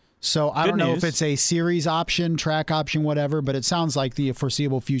correct. So I don't know if it's a series option, track option, whatever, but it sounds like the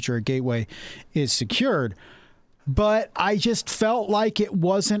foreseeable future at Gateway is secured. But I just felt like it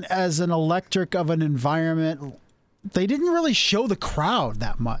wasn't as an electric of an environment. They didn't really show the crowd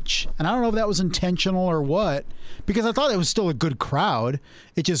that much. And I don't know if that was intentional or what, because I thought it was still a good crowd.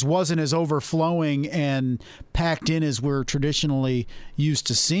 It just wasn't as overflowing and packed in as we're traditionally used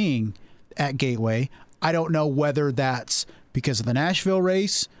to seeing at Gateway. I don't know whether that's because of the Nashville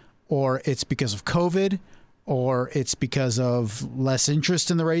race or it's because of COVID or it's because of less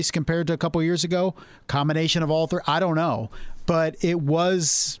interest in the race compared to a couple of years ago. Combination of all 3. I don't know. But it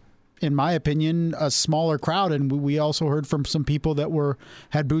was, in my opinion, a smaller crowd. And we also heard from some people that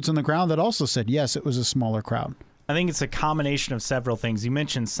had boots on the ground that also said, yes, it was a smaller crowd. I think it's a combination of several things. You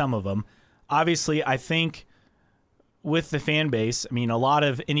mentioned some of them. Obviously, I think with the fan base, I mean, a lot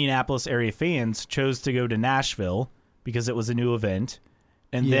of Indianapolis area fans chose to go to Nashville because it was a new event,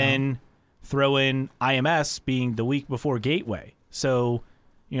 and then throw in IMS being the week before Gateway. So,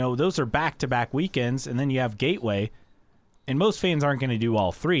 those are back-to-back weekends, and then you have Gateway, and most fans aren't going to do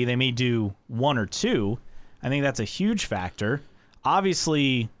all three. They may do one or two. I think that's a huge factor.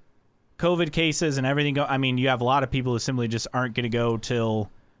 Obviously, COVID cases and everything you have a lot of people who simply just aren't going to go till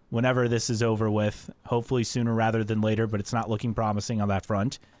whenever this is over with, hopefully sooner rather than later, but it's not looking promising on that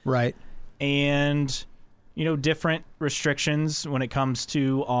front. Right. And, different restrictions when it comes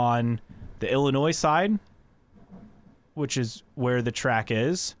to on the Illinois side, which is where the track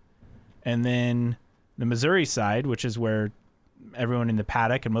is, and then the Missouri side, which is where everyone in the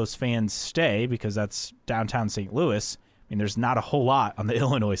paddock and most fans stay because that's downtown St. Louis. I mean, there's not a whole lot on the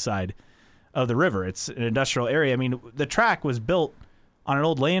Illinois side of the river. It's an industrial area. I mean, the track was built on an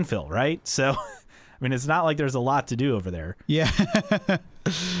old landfill, right? So, it's not like there's a lot to do over there. Yeah.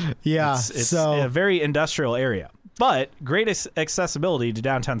 Yeah. It's a very industrial area, but great accessibility to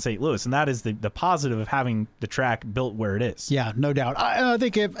downtown St. Louis. And that is the positive of having the track built where it is. Yeah, no doubt. I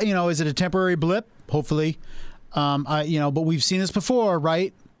think is it a temporary blip? Hopefully. But we've seen this before,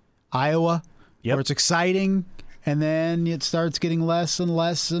 right? Iowa, where it's exciting. And then it starts getting less and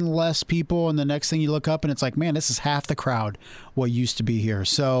less and less people. And the next thing you look up and it's like, man, this is half the crowd what used to be here.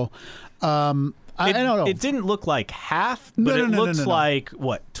 So I don't know. It didn't look like half, but it looks like,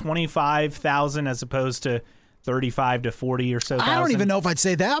 25,000 as opposed to 35 to 40 or so thousand? I don't even know if I'd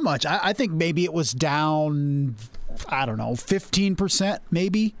say that much. I think maybe it was down, 15%,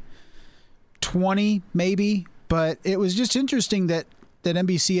 maybe 20, maybe. But it was just interesting that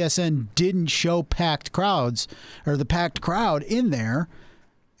NBCSN didn't show packed crowds or the packed crowd in there.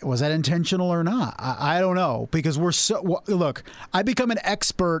 Was that intentional or not? I don't know, because look, I become an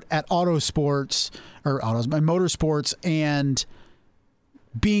expert at motorsports and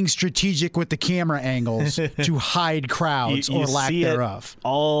being strategic with the camera angles to hide crowds or lack thereof.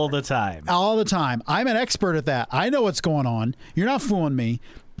 All the time. All the time. I'm an expert at that. I know what's going on. You're not fooling me.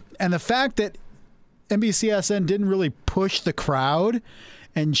 And the fact that NBCSN didn't really push the crowd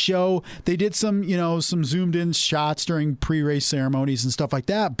and show, they did some zoomed in shots during pre-race ceremonies and stuff like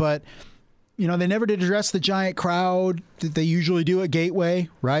that, but they never did address the giant crowd that they usually do at Gateway,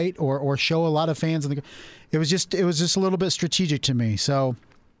 right? Or show a lot of fans. It was just a little bit strategic to me. So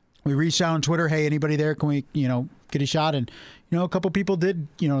we reached out on Twitter, hey, anybody there? Can we, get a shot? And, a couple people did,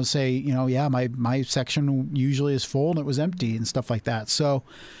 say, yeah, my section usually is full and it was empty and stuff like that. So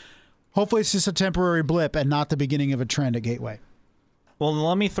hopefully it's just a temporary blip and not the beginning of a trend at Gateway. Well,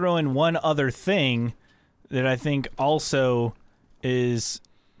 let me throw in one other thing that I think also is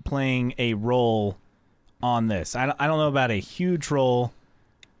playing a role on this. I don't know about a huge role,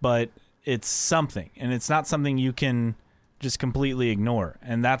 but it's something. And it's not something you can just completely ignore.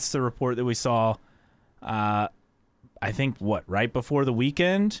 And that's the report that we saw, I think, right before the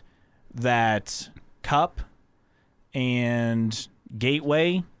weekend, that Cup and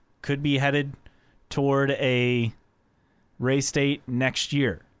Gateway could be headed toward a race date next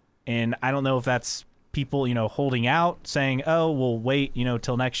year. And I don't know if that's people, holding out saying, oh, we'll wait,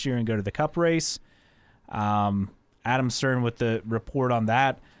 till next year and go to the Cup race. Adam Stern with the report on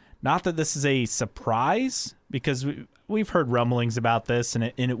that. Not that this is a surprise, because we've heard rumblings about this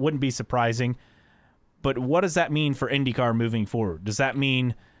and it wouldn't be surprising. But what does that mean for IndyCar moving forward? Does that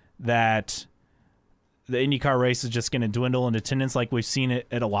mean that the IndyCar race is just going to dwindle in attendance like we've seen it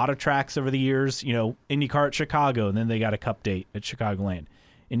at a lot of tracks over the years? IndyCar at Chicago, and then they got a Cup date at Chicagoland.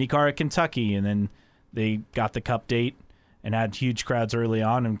 IndyCar at Kentucky, and then they got the Cup date and had huge crowds early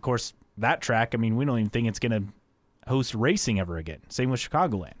on. And, of course, that track, we don't even think it's going to host racing ever again. Same with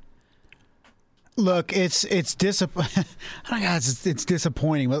Chicagoland. Look, it's disappointing. It's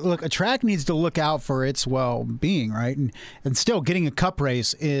disappointing. But look, a track needs to look out for its well-being, right? And still, getting a Cup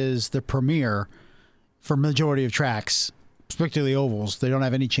race is the premier for majority of tracks, particularly ovals. They don't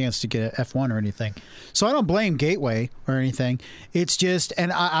have any chance to get an F1 or anything. So I don't blame Gateway or anything. It's just,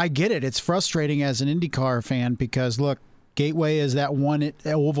 and I get it. It's frustrating as an IndyCar fan because, look, Gateway is that one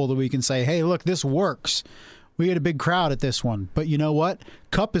oval that we can say, hey, look, this works. We had a big crowd at this one. But you know what?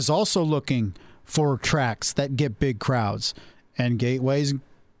 Cup is also looking for tracks that get big crowds, and Gateways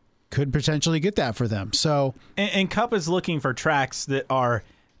could potentially get that for them. So, and Cup is looking for tracks that are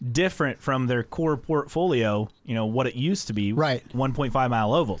different from their core portfolio, what it used to be, right? 1.5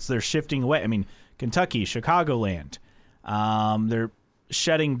 mile ovals. They're shifting away. Kentucky, Chicagoland, they're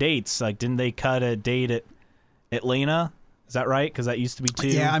shedding dates. Like, didn't they cut a date at Atlanta? Is that right? Because that used to be 2.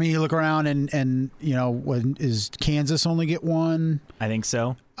 Yeah, you look around and is Kansas only get 1? I think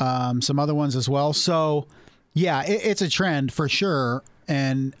so. Some other ones as well. So, Yeah, it's a trend for sure.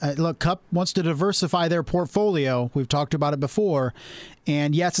 And look, Cup wants to diversify their portfolio. We've talked about it before.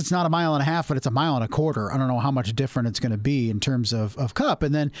 And yes, it's not a mile and a half, but it's a mile and a quarter. I don't know how much different it's going to be in terms of Cup.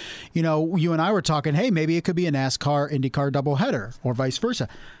 And then, you and I were talking, hey, maybe it could be a NASCAR, IndyCar doubleheader or vice versa.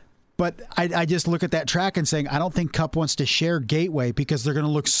 But I just look at that track and saying, I don't think Cup wants to share Gateway because they're going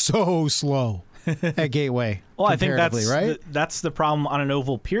to look so slow at Gateway. Well, I think right? that's the problem on an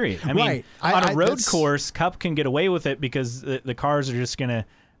oval, period. I mean, right. on a road course, Cup can get away with it because the cars are just going to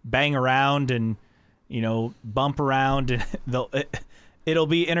bang around and, bump around. And it'll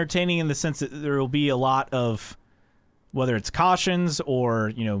be entertaining in the sense that there will be a lot of, whether it's cautions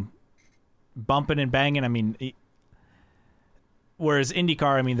or, bumping and banging. I mean, whereas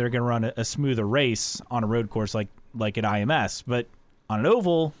IndyCar, I mean, they're going to run a smoother race on a road course like at IMS. But on an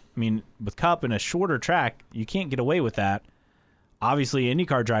oval, I mean, with Cup and a shorter track, you can't get away with that. Obviously,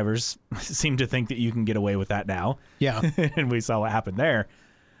 IndyCar drivers seem to think that you can get away with that now. Yeah. And we saw what happened there.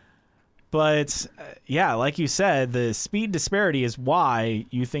 But, yeah, like you said, the speed disparity is why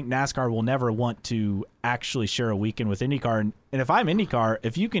you think NASCAR will never want to actually share a weekend with IndyCar. And if I'm IndyCar,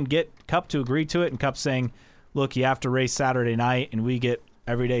 if you can get Cup to agree to it and Cup saying, look, you have to race Saturday night and we get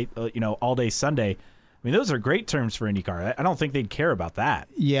every day, all day Sunday, I mean, those are great terms for IndyCar. I don't think they'd care about that.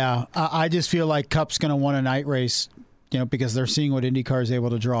 Yeah, I just feel like Cup's going to want a night race, because they're seeing what IndyCar is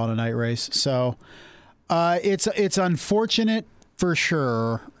able to draw in a night race. So it's unfortunate for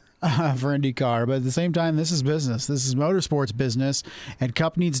sure for IndyCar, but at the same time, this is business. This is motorsports business, and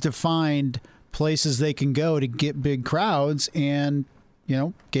Cup needs to find places they can go to get big crowds, and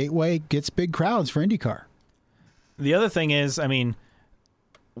Gateway gets big crowds for IndyCar. The other thing is, I mean,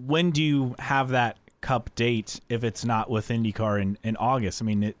 when do you have that Cup date if it's not with IndyCar in August? I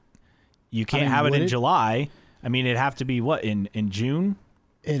mean, you can't have it in July. I mean, it'd have to be what, in June?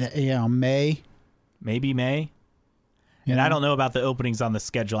 In May. Maybe May. And I don't know about the openings on the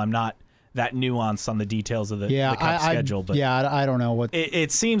schedule. I'm not that nuanced on the details of the Cup schedule. But I don't know what.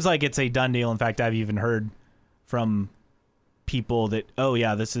 It seems like it's a done deal. In fact, I've even heard from people that,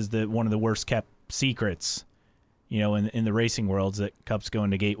 this is one of the worst kept secrets, in the racing worlds, that Cup's going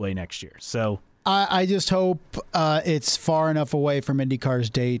to Gateway next year. So I just hope it's far enough away from IndyCar's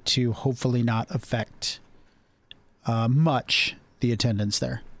date to hopefully not affect much the attendance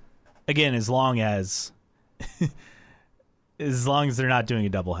there. Again, as long as they're not doing a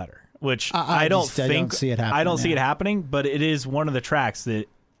doubleheader, which I don't see it happening. I don't see it happening, but it is one of the tracks that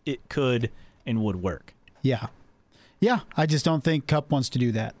it could and would work. Yeah. Yeah, I just don't think Cup wants to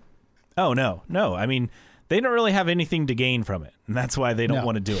do that. Oh, no. I mean, they don't really have anything to gain from it, and that's why they don't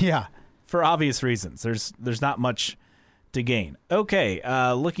want to do it. Yeah. For obvious reasons. There's not much to gain. Okay,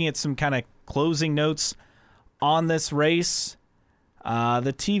 looking at some kind of closing notes on this race.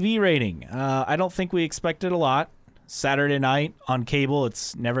 The TV rating. I don't think we expected a lot. Saturday night on cable,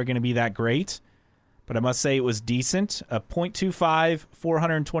 it's never going to be that great. But I must say it was decent. A .25,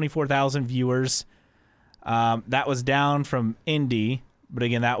 424,000 viewers. That was down from Indy. But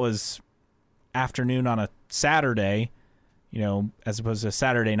again, that was afternoon on a Saturday, as opposed to a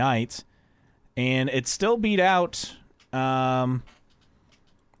Saturday night. And it still beat out the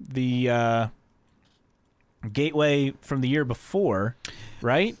Gateway from the year before,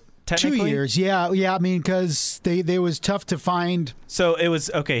 right? 2 years, yeah. I mean, because they was tough to find. So it was,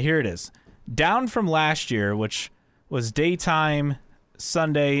 okay, here it is. Down from last year, which was daytime,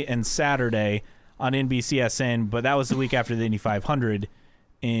 Sunday, and Saturday on NBCSN, but that was the week after the Indy 500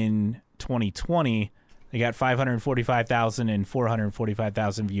 in 2020. They got 545,000 and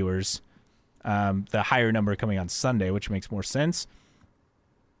 445,000 viewers. The higher number coming on Sunday, which makes more sense.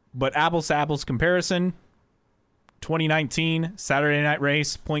 But apples to apples comparison, 2019 Saturday night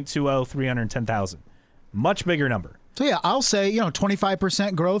race, .20, 310,000. Much bigger number. So yeah, I'll say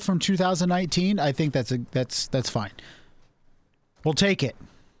 25% growth from 2019. I think that's fine. We'll take it.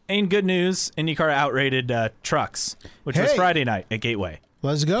 And good news, IndyCar outrated trucks, which was Friday night at Gateway.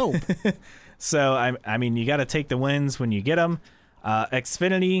 Let's go. So I mean, you got to take the wins when you get them.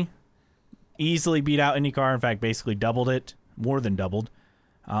 Xfinity easily beat out IndyCar. In fact, basically doubled it, more than doubled.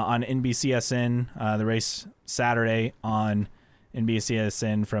 On NBCSN, the race Saturday on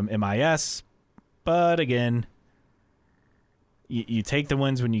NBCSN from MIS. But again, you take the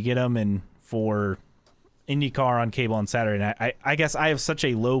wins when you get them, and for IndyCar on cable on Saturday night, I guess I have such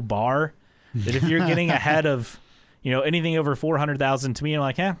a low bar that if you're getting ahead of anything over 400,000, to me, I'm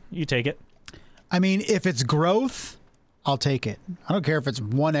like, you take it. I mean, if it's growth, I'll take it. I don't care if it's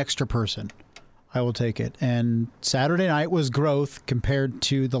one extra person. I will take it. And Saturday night was growth compared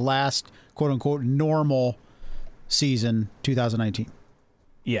to the last, quote-unquote, normal season, 2019.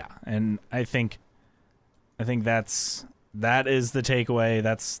 Yeah, and I think, I think that is the takeaway.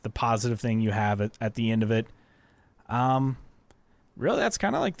 That's the positive thing you have at the end of it. Really, that's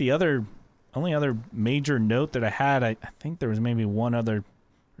kind of like the only other major note that I had. I think there was maybe one other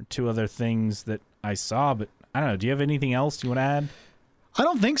or two other things that I saw, but I don't know. Do you have anything else you want to add? I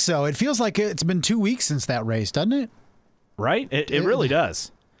don't think so. It feels like it's been 2 weeks since that race, doesn't it? Right? It really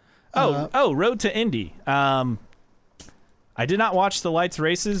does. Road to Indy. I did not watch the lights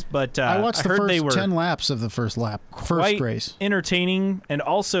races, but I watched the heard first they were 10 laps of the first race. Entertaining and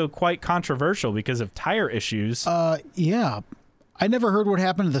also quite controversial because of tire issues. Yeah. I never heard what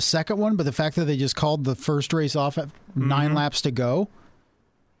happened to the second one, but the fact that they just called the first race off at 9 laps to go,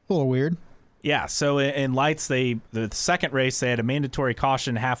 a little weird. Yeah, so in lights, the second race, they had a mandatory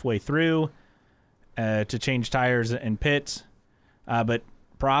caution halfway through to change tires and pit. But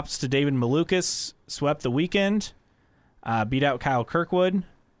props to David Malukas, swept the weekend, beat out Kyle Kirkwood.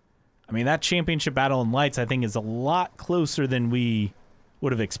 I mean, that championship battle in lights, I think, is a lot closer than we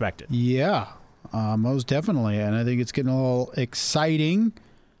would have expected. Yeah, most definitely. And I think it's getting a little exciting.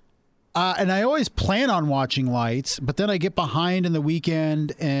 And I always plan on watching lights, but then I get behind in the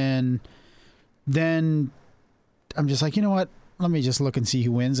weekend, and then I'm just like, you know what? Let me just look and see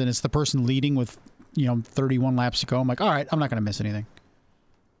who wins. And it's the person leading with, 31 laps to go. I'm like, all right, I'm not going to miss anything.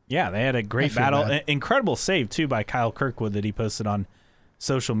 Yeah, they had a great battle. Incredible save, too, by Kyle Kirkwood that he posted on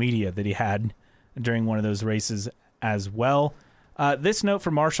social media that he had during one of those races as well. This note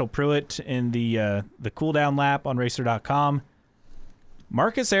from Marshall Pruitt in the cool-down lap on Racer.com.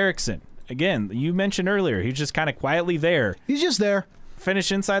 Marcus Ericsson, again, you mentioned earlier, he's just kind of quietly there. He's just there.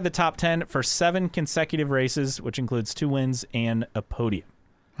 Finished inside the top 10 for 7 consecutive races, which includes 2 wins and a podium.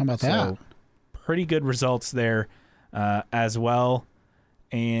 How about that? Pretty good results there as well.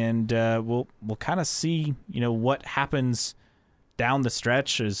 And we'll kind of see, what happens down the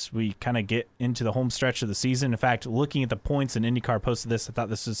stretch as we kind of get into the home stretch of the season. In fact, looking at the points, and IndyCar posted this, I thought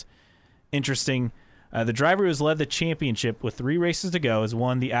this was interesting. The driver who has led the championship with 3 races to go has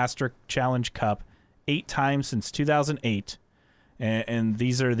won the Asterisk Challenge Cup 8 times since 2008. And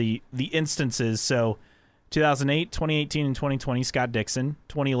these are the instances. So 2008, 2018, and 2020, Scott Dixon.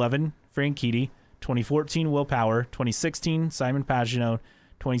 2011, Franchitti. 2014, Will Power. 2016, Simon Pagenaud.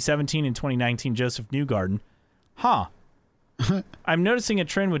 2017 and 2019, Joseph Newgarden. I'm noticing a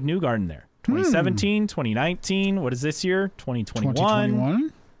trend with Newgarden there. 2017, 2019, what is this year? 2021.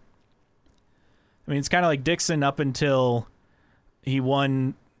 2021? I mean, it's kind of like Dixon up until he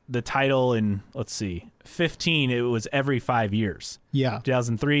won the title in, 15. It was every 5 years. Yeah.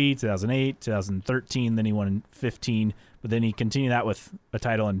 2003, 2008, 2013, then he won in 15. But then he continued that with a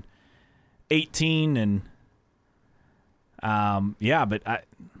title in 18. And,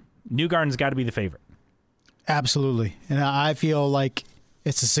 Newgarden's got to be the favorite. Absolutely. And I feel like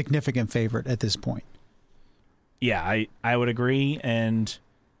it's a significant favorite at this point. Yeah, I would agree, and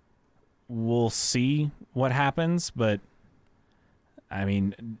we'll see what happens, but I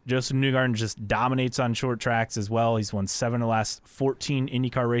mean, Joseph Newgarden just dominates on short tracks as well. He's won 7 of the last 14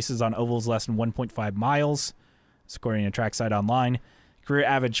 IndyCar races on ovals less than 1.5 miles, according to Trackside Online. Career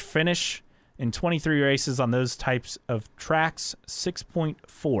average finish in 23 races on those types of tracks,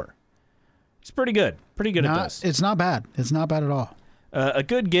 6.4. It's pretty good. Pretty good at this. It's not bad. It's not bad at all. A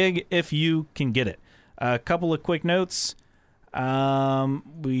good gig if you can get it. A couple of quick notes.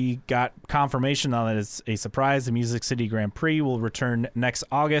 We got confirmation that it's a surprise. The Music City Grand Prix will return next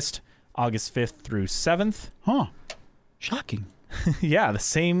August 5th through 7th. Huh. Shocking. Yeah, the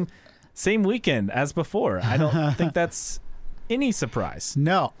same weekend as before. I don't think that's any surprise.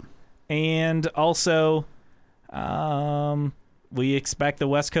 No. And also, we expect the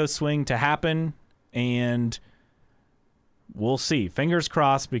West Coast swing to happen, and we'll see. Fingers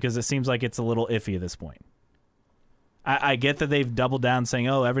crossed, because it seems like it's a little iffy at this point. I get that they've doubled down saying,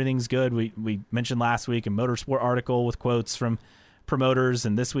 everything's good. We mentioned last week a Motorsport article with quotes from promoters,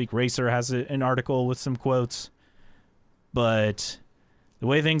 and this week Racer has an article with some quotes. But the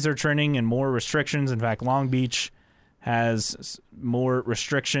way things are trending and more restrictions, in fact, Long Beach has more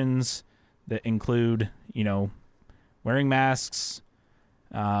restrictions that include, wearing masks,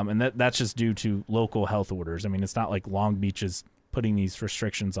 and that's just due to local health orders. I mean, it's not like Long Beach is putting these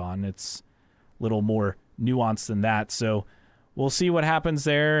restrictions on. It's a little more nuanced than that. So we'll see what happens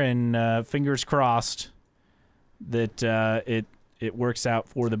there, and fingers crossed that it works out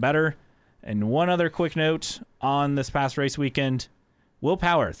for the better. And one other quick note on this past race weekend, Will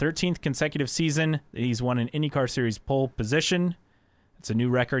Power, 13th consecutive season that he's won an IndyCar Series pole position. It's a new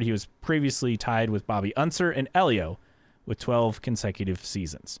record. He was previously tied with Bobby Unser and Elio with 12 consecutive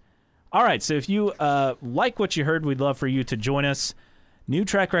seasons. All right, so if you like what you heard, we'd love for you to join us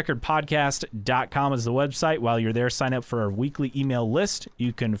NewTrackRecordPodcast.com is the website. While you're there, sign up for our weekly email list.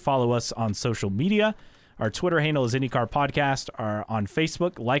 You can follow us on social media. Our Twitter handle is IndyCar Podcast. On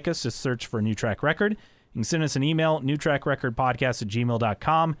Facebook, like us, just search for New Track Record. You can send us an email,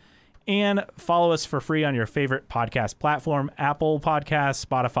 newtrackrecordpodcast@gmail.com, and follow us for free on your favorite podcast platform, Apple Podcasts,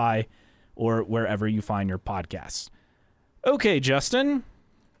 Spotify, or wherever you find your podcasts. Okay, Justin.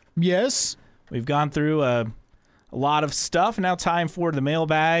 Yes. We've gone through a lot of stuff. Now time for the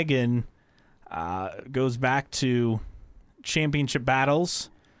mailbag, and goes back to championship battles,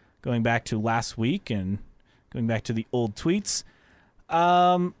 going back to last week and going back to the old tweets.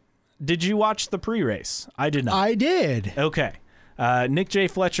 Did you watch the pre-race? I did not. I did. Okay. Nick J.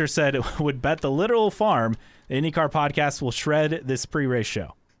 Fletcher said would bet the literal farm the IndyCar Podcast will shred this pre-race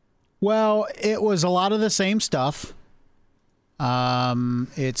show. Well, it was a lot of the same stuff.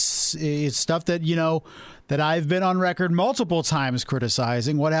 It's stuff that, that I've been on record multiple times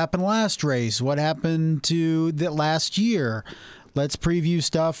criticizing. What happened last race? What happened to the last year? Let's preview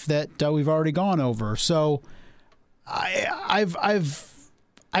stuff that we've already gone over. So I've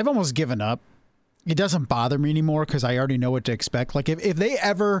almost given up. It doesn't bother me anymore because I already know what to expect. Like if they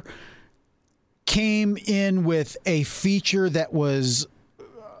ever came in with a feature that was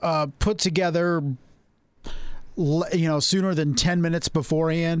put together, sooner than 10 minutes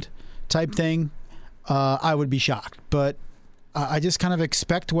beforehand type thing, I would be shocked. But I just kind of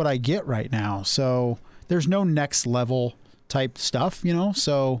expect what I get right now. So there's no next level type stuff,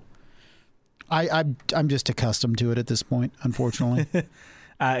 so I'm just accustomed to it at this point, unfortunately.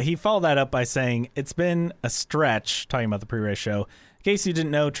 He followed that up by saying, it's been a stretch, talking about the pre-race show. In case you didn't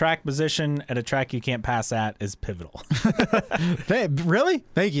know, track position at a track you can't pass at is pivotal. Really?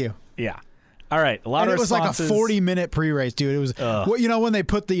 Thank you. Yeah. All right. A lot and of responses. It was like a 40-minute pre-race, dude. It was, when they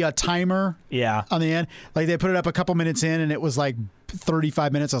put the timer on the end, like they put it up a couple minutes in and it was like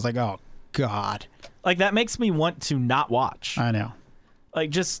 35 minutes. I was like, oh, God. Like that makes me want to not watch. I know. Like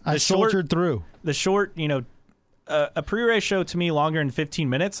just I soldiered through. The short, a pre-race show to me longer than 15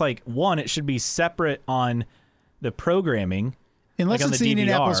 minutes. Like one, it should be separate on the programming. Unless like it's the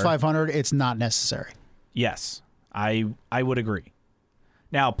Indianapolis 500, it's not necessary. Yes, I would agree.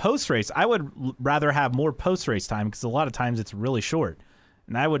 Now, post-race, I would rather have more post-race time because a lot of times it's really short.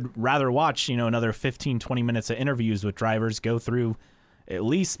 And I would rather watch, another 15, 20 minutes of interviews with drivers, go through at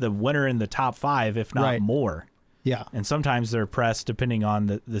least the winner in the top 5, if not more. Yeah. And sometimes they're pressed, depending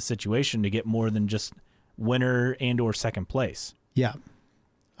on the situation, to get more than just winner and or second place. Yeah,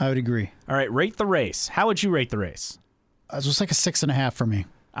 I would agree. All right, rate the race. How would you rate the race? It was like a 6.5 for me.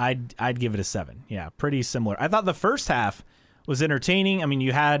 I'd give it a 7. Yeah, pretty similar. I thought the first half was entertaining. I mean,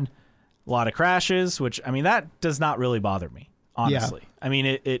 you had a lot of crashes, which, that does not really bother me, honestly. Yeah. I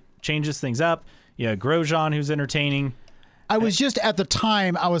mean, it changes things up. Grosjean, who's entertaining. I was just, at the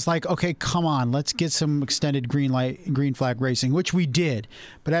time, I was like, okay, come on, let's get some extended green flag racing, which we did.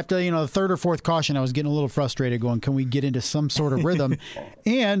 But after, the third or fourth caution, I was getting a little frustrated going, can we get into some sort of rhythm?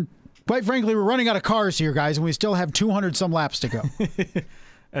 And quite frankly, we're running out of cars here, guys, and we still have 200 some laps to go.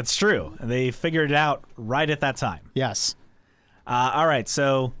 That's true. They figured it out right at that time. Yes. All right,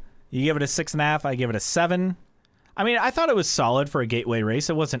 so you give it a 6.5. I give it a 7. I thought it was solid for a gateway race.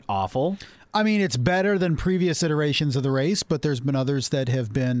 It wasn't awful. It's better than previous iterations of the race, but there's been others that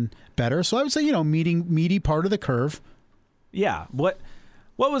have been better. So I would say, meaty part of the curve. Yeah. What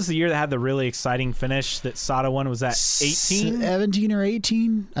was the year that had the really exciting finish that Sada won? Was that 18? 17 or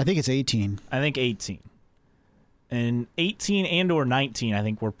 18? I think it's 18. I think 18. And 18 and or 19, I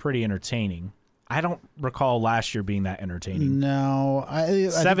think, were pretty entertaining. I don't recall last year being that entertaining. No.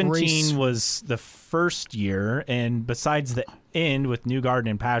 17 was the first year, and besides the end with Newgarden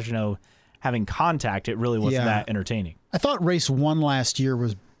and Pagenaud having contact, it really wasn't that entertaining. I thought race 1 last year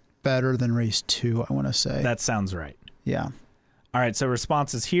was better than race 2, I want to say. That sounds right. Yeah. All right, so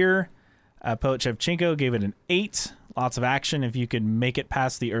responses here. Poet Shevchenko gave it an 8. Lots of action if you could make it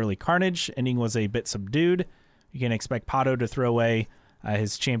past the early carnage. Ending was a bit subdued. You can expect Pato to throw away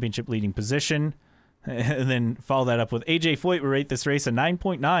his championship leading position. And then follow that up with AJ Foyt. We rate this race a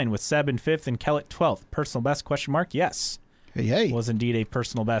 9.9 with Seb in 5th and Kellett 12th. Personal best, ? Yes. Hey. Was indeed a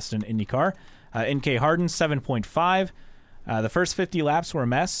personal best in IndyCar. NK Harden, 7.5. The first 50 laps were a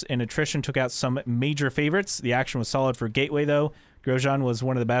mess, and attrition took out some major favorites. The action was solid for Gateway, though. Grosjean was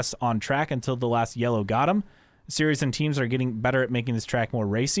one of the best on track until the last yellow got him. The series and teams are getting better at making this track more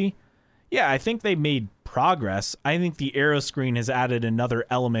racy. Yeah, I think they made progress. I think the aero screen has added another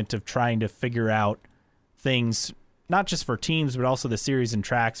element of trying to figure out things, not just for teams, but also the series and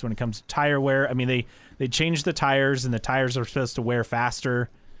tracks when it comes to tire wear. They changed the tires, and the tires are supposed to wear faster,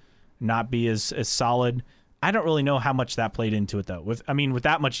 not be as solid. I don't really know how much that played into it, though. With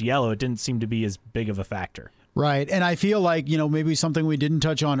that much yellow, it didn't seem to be as big of a factor. Right. And I feel like, maybe something we didn't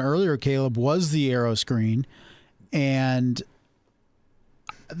touch on earlier, Caleb, was the aero screen. And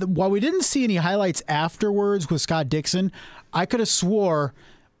while we didn't see any highlights afterwards with Scott Dixon, I could have swore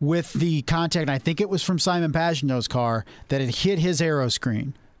with the contact, and I think it was from Simon Pagenaud's car, that it hit his aero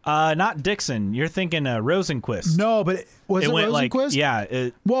screen. Not Dixon. You're thinking Rosenquist. No, but was it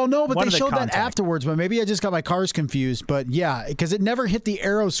Rosenquist? Well, no, but they showed that afterwards, but maybe I just got my cars confused. But yeah, because it never hit the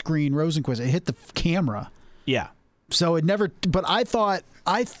aero screen, Rosenquist. It hit the camera. Yeah. So it never, but I thought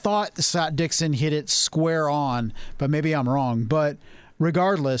Scott Dixon hit it square on, but maybe I'm wrong. But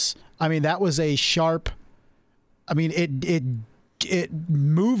regardless, that was a sharp, it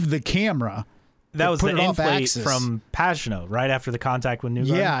moved the camera. That was the end plate from Pagenaud right after the contact with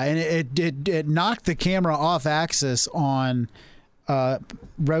Newgarden. Yeah, and it knocked the camera off axis on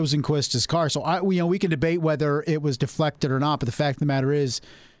Rosenquist's car. So we can debate whether it was deflected or not, but the fact of the matter is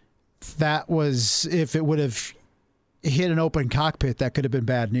that was, if it would have hit an open cockpit, that could have been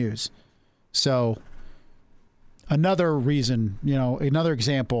bad news. So another reason, another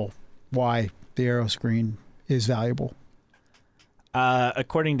example why the aero screen is valuable.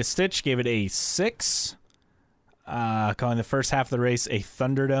 According to Stitch, gave it a 6, calling the first half of the race a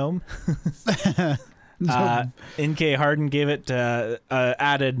Thunderdome. NK Harden gave it,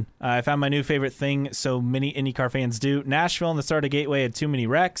 added, I found my new favorite thing, so many IndyCar fans do. Nashville and the start of Gateway had too many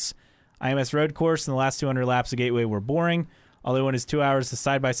wrecks. IMS Road Course and the last 200 laps of Gateway were boring. All they want is 2 hours of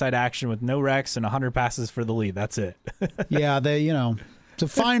side-by-side action with no wrecks and 100 passes for the lead. That's it. Yeah, it's a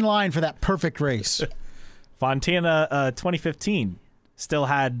fine line for that perfect race. Fontana 2015 still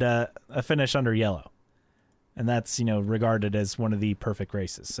had a finish under yellow, and that's regarded as one of the perfect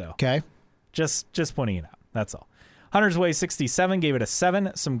races. So okay, just pointing it out. That's all. Hunter's Way 67 gave it a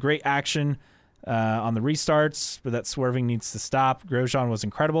 7. Some great action on the restarts, but that swerving needs to stop. Grosjean was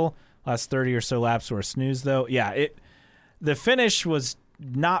incredible. Last 30 or so laps were a snooze, though. Yeah, the finish was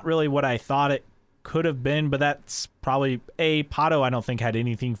not really what I thought it could have been, but that's probably Pato. I don't think had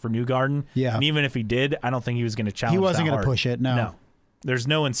anything for Newgarden. Yeah, and even if he did, I don't think he was going to challenge. He wasn't going to push it. No, there's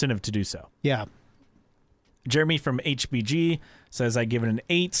no incentive to do so. Yeah. Jeremy from HBG says I give it an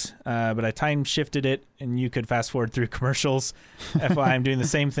 8, but I time shifted it, and you could fast forward through commercials. FYI, I'm doing the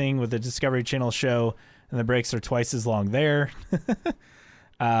same thing with the Discovery Channel show, and the breaks are twice as long there.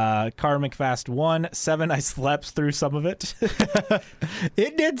 Car McFast 1, 7. I slept through some of it.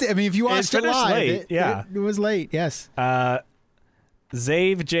 It did. if you watched it live, late. It was late. Yes. Zave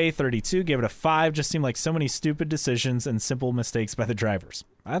J32 gave it a 5. Just seemed like so many stupid decisions and simple mistakes by the drivers.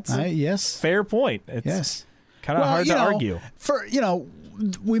 That's yes, fair point. It's kind of hard to argue.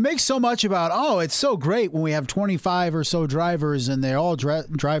 We make so much about, it's so great when we have 25 or so drivers and they all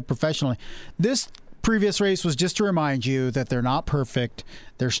drive professionally. This previous race was just to remind you that they're not perfect.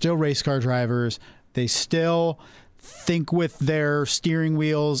 They're still race car drivers. They still think with their steering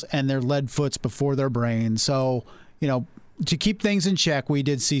wheels and their lead foots before their brains. So, to keep things in check, we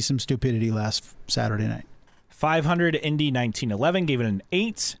did see some stupidity last Saturday night. 500 Indy 1911 gave it an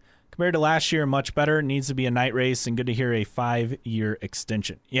 8. Compared to last year, much better. It needs to be a night race, and good to hear a 5-year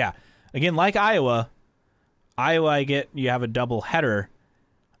extension. Yeah. Again, like Iowa, you have a double header.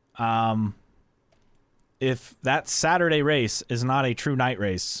 If that Saturday race is not a true night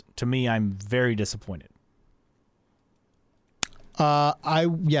race, to me, I'm very disappointed. I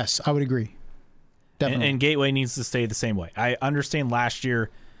would agree. Definitely. And Gateway needs to stay the same way. I understand last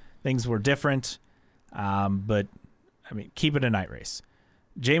year things were different, but keep it a night race.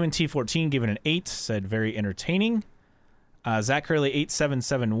 Jamin T14 gave it an 8, said very entertaining. Zach Curley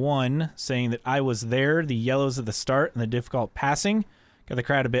 8771 saying that I was there, the yellows at the start and the difficult passing. Got the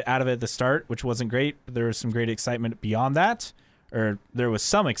crowd a bit out of it at the start, which wasn't great, but there was some great excitement beyond that. Or there was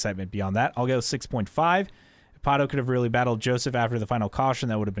some excitement beyond that. I'll go 6.5. If Pato could have really battled Joseph after the final caution,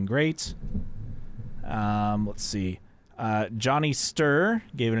 that would have been great. Let's see. Johnny Sturr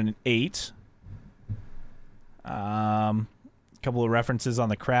gave it an 8. A couple of references on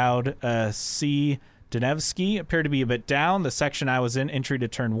the crowd. C. Danevsky appeared to be a bit down. The section I was in, entry to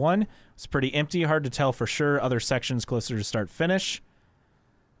turn 1, was pretty empty. Hard to tell for sure. Other sections closer to start-finish.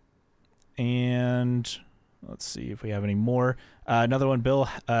 And let's see if we have any more. Another one, Bill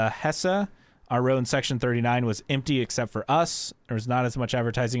Hesse. Our row in section 39 was empty except for us. There was not as much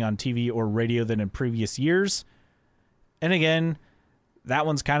advertising on TV or radio than in previous years. And again, that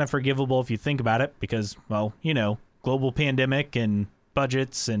one's kind of forgivable if you think about it because, global pandemic and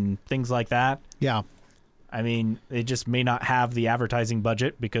budgets and things like that. Yeah. I mean, they just may not have the advertising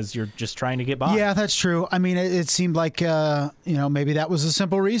budget because you're just trying to get by. Yeah, that's true. I mean, it seemed like maybe that was a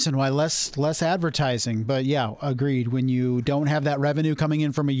simple reason why less advertising. But yeah, agreed. When you don't have that revenue coming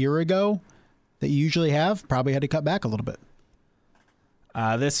in from a year ago that you usually have, probably had to cut back a little bit.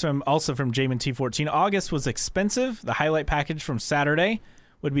 This also from Jamin T14. August was expensive. The highlight package from Saturday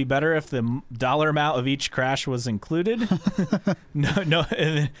would be better if the dollar amount of each crash was included.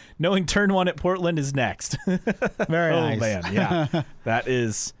 Knowing turn one at Portland is next. Very nice. Oh, man. Yeah. That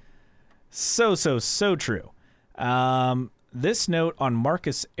is so true. This note on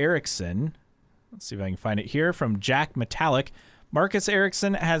Marcus Ericsson. Let's see if I can find it here from Jack Metallic. Marcus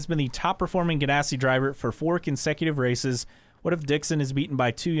Ericsson has been the top performing Ganassi driver for 4 consecutive races. What if Dixon is beaten by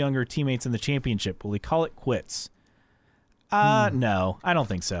 2 younger teammates in the championship? Will he call it quits? No, I don't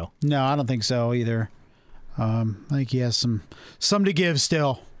think so. No, I don't think so either. I think he has some to give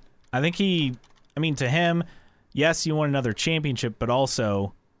still. I think to him, yes, you want another championship, but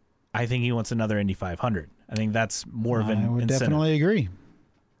also I think he wants another Indy 500. I think that's more of an I would incentive. definitely agree.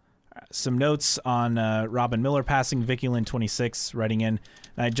 Some notes on Robin Miller passing. Vicky Lynn 26 writing in.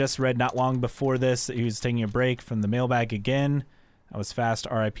 And I just read not long before this that he was taking a break from the mailbag again. That was fast.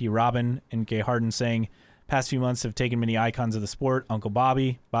 R.I.P. Robin. And Gay Harden saying, past few months have taken many icons of the sport. Uncle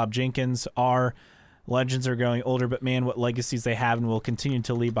Bobby, Bob Jenkins, legends are growing older, but man, what legacies they have and will continue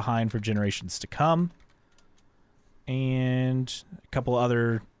to leave behind for generations to come. And a couple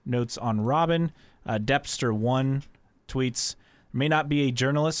other notes on Robin. Depster1 tweets, may not be a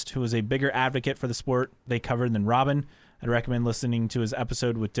journalist who is a bigger advocate for the sport they covered than Robin. I'd recommend listening to his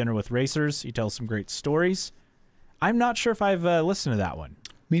episode with Dinner with Racers. He tells some great stories. I'm not sure if I've listened to that one.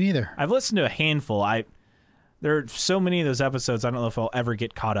 Me neither. I've listened to a handful. There are so many of those episodes, I don't know if I'll ever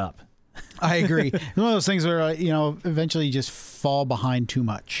get caught up. I agree. It's one of those things where, eventually you just fall behind too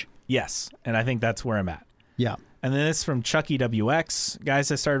much. Yes, and I think that's where I'm at. Yeah. And then this from Chucky WX. Guys,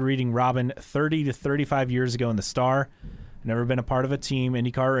 I started reading Robin 30 to 35 years ago in the Star. Never been a part of a team,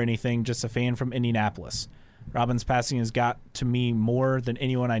 IndyCar or anything, just a fan from Indianapolis. Robin's passing has got to me more than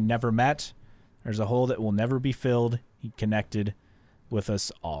anyone I never met. There's a hole that will never be filled. He connected with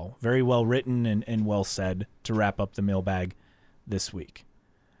us all. Very well written and well said to wrap up the mailbag this week.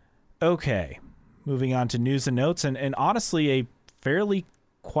 Okay, moving on to news and notes, and honestly a fairly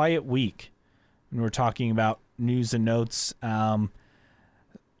quiet week when we're talking about news and notes. A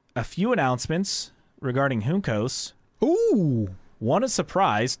few announcements regarding Juncos. Ooh. One, a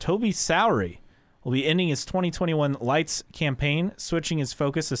surprise. Toby Sowery will be ending his 2021 Lights campaign, switching his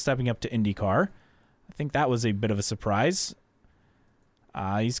focus to stepping up to IndyCar. I think that was a bit of a surprise.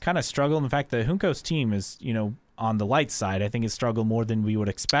 He's kind of struggled. In fact, the Juncos team is, on the Lights side, I think has struggled more than we would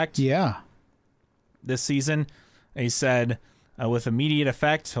expect. Yeah. This season, he said, with immediate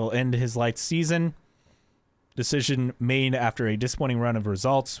effect, he'll end his Lights season. Decision made after a disappointing run of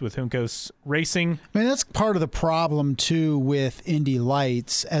results with Juncos Racing. I mean, that's part of the problem, too, with Indy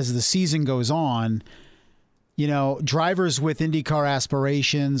Lights as the season goes on. Drivers with IndyCar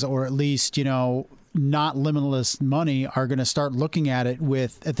aspirations, or at least, not limitless money, are going to start looking at it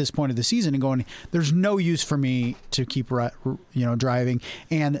at this point of the season and going, there's no use for me to keep driving,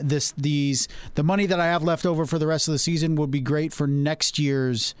 and the money that I have left over for the rest of the season would be great for next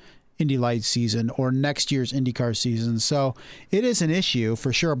year's Indy Lights season or next year's IndyCar season. So it is an issue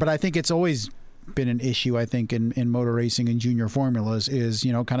for sure, but I think it's always been an issue, I think, in motor racing and junior formulas is,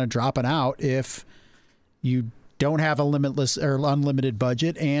 kind of dropping out if you don't have a limitless or unlimited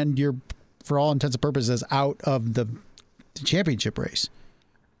budget and you're, for all intents and purposes, out of the championship race.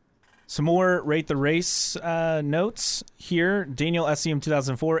 Some more Rate the Race notes here. Daniel SEM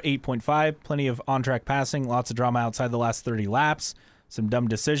 2004, 8.5. Plenty of on-track passing. Lots of drama outside the last 30 laps. Some dumb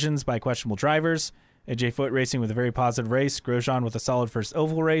decisions by questionable drivers. AJ Foyt Racing with a very positive race. Grosjean with a solid first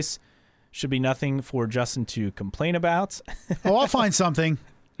oval race. Should be nothing for Justin to complain about. Oh, I'll find something.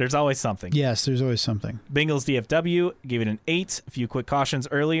 There's always something. Yes, there's always something. Bengals DFW gave it an 8. A few quick cautions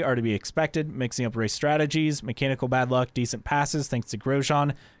early are to be expected. Mixing up race strategies. Mechanical bad luck. Decent passes thanks to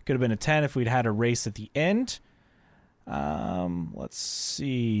Grosjean. Could have been a 10 if we'd had a race at the end. Let's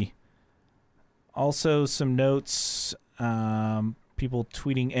see. Also some notes. People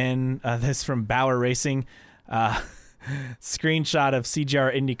tweeting in this from Bauer Racing. Screenshot of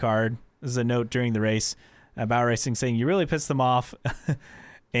CGR IndyCar. This is a note during the race. Bauer Racing saying, you really pissed them off.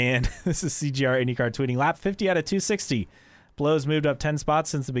 And this is CGR IndyCar tweeting, lap 50 out of 260. Blows moved up 10 spots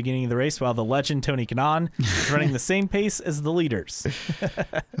since the beginning of the race, while the legend Tony Kanaan is running the same pace as the leaders.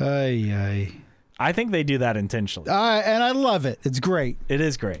 Aye. I think they do that intentionally. And I love it. It's great. It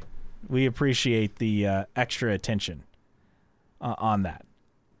is great. We appreciate the extra attention on that.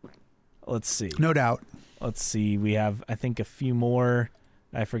 Let's see. No doubt. let's see. We have, I think, a few more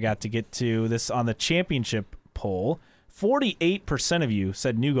I forgot to get to. This on the championship poll. 48% of you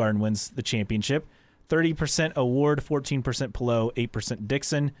said Newgarden wins the championship. 30% Award, 14% Palou, 8%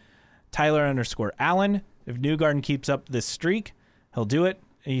 Dixon. Tyler_Allen. If Newgarden keeps up this streak, he'll do it.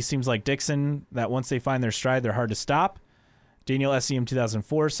 He seems like Dixon, that once they find their stride, they're hard to stop. Daniel SEM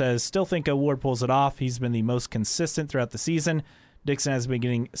 2004 says, still think Award pulls it off. He's been the most consistent throughout the season. Dixon has been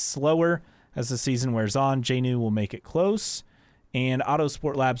getting slower as the season wears on. J-New will make it close. And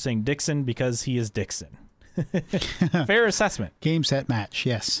Autosport Lab saying Dixon because he is Dixon. Fair assessment. Game, set, match.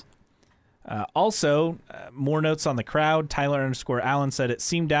 Yes. Also, more notes on the crowd. Tyler_Allen said it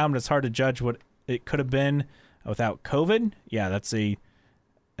seemed down, but it's hard to judge what it could have been without COVID. Yeah, that's a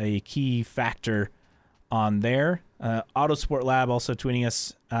key factor on there. Autosport Lab also tweeting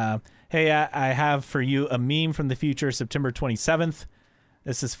us, hey, I have for you a meme from the future, September 27th.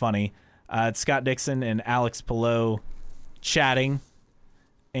 This is funny. It's Scott Dixon and Alex Palou chatting,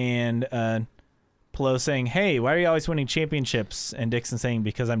 and Palou saying, hey, why are you always winning championships? And Dixon saying,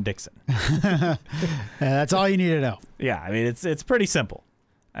 because I'm Dixon. That's all you need to know. Yeah, I mean, it's pretty simple.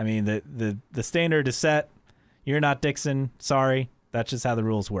 I mean, the standard is set. You're not Dixon. Sorry. That's just how the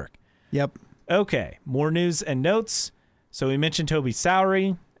rules work. Yep. Okay, more news and notes. So we mentioned Toby's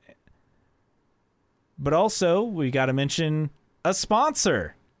salary, but also we got to mention a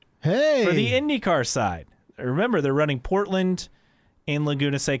sponsor Hey. for the IndyCar side. Remember, they're running Portland and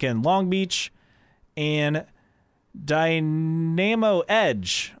Laguna Seca and Long Beach, and Dynamo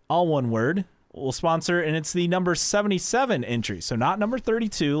Edge, all one word, will sponsor, and it's the number 77 entry. So not number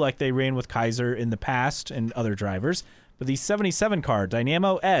 32 like they ran with Kaiser in the past and other drivers, but the 77 car,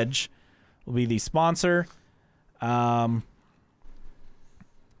 Dynamo Edge, will be the sponsor.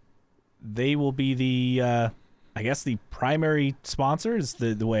 They will be the, I guess, the primary sponsor is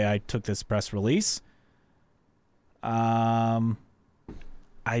the way I took this press release. I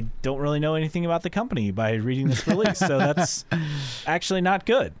don't really know anything about the company by reading this release, so that's actually not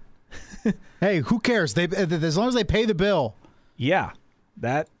good. Hey, who cares? They as long as they pay the bill. Yeah,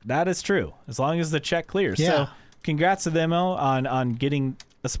 that is true. As long as the check clears. Yeah. So congrats to them on getting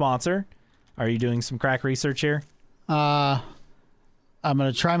a sponsor. Are you doing some crack research here? I'm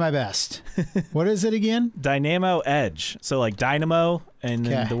going to try my best. What is it again? Dynamo Edge. So like dynamo and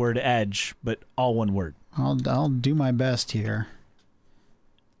then Okay. the word edge, but all one word. I'll do my best here.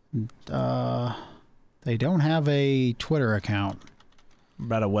 They don't have a Twitter account.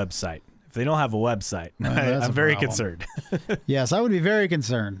 About a website. If they don't have a website, that's I'm a very problem. concerned. Yes, I would be very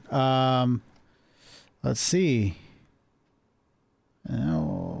concerned. Let's see.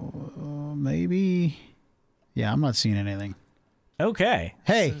 Oh, maybe. Yeah, I'm not seeing anything. Okay.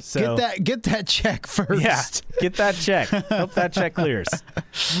 Hey, So- get that check first. Yeah, get that check. Hope that check clears.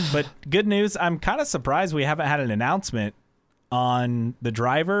 But good news, I'm kind of surprised we haven't had an announcement on the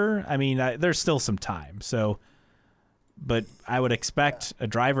driver. I mean, there's still some time. So, but I would expect a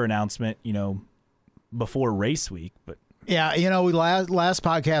driver announcement, before race week. But Yeah, we last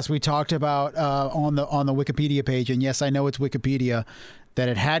podcast we talked about on the Wikipedia page, and yes, I know it's Wikipedia, that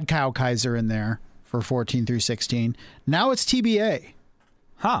it had Kyle Kaiser in there for 14 through 16. Now it's TBA.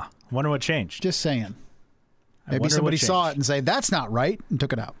 Wonder what changed. Just saying. I Maybe wonder somebody what saw changed. it and say that's not right and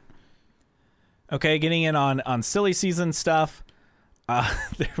took it out. Okay, getting in on silly season stuff.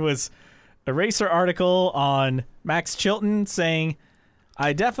 There was a racer article on Max Chilton saying,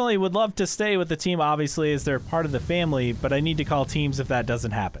 I definitely would love to stay with the team, obviously, as they're part of the family, but I need to call teams if that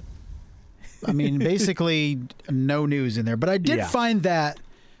doesn't happen. I mean, basically no news in there. But I did Yeah. find that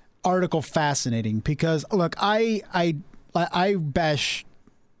article fascinating because, look, I'm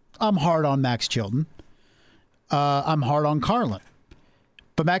hard on Max Chilton. I'm hard on Carlin.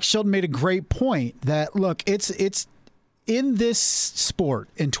 But Max Chilton made a great point that, look, it's in this sport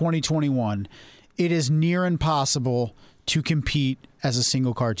in 2021, it is near impossible to compete as a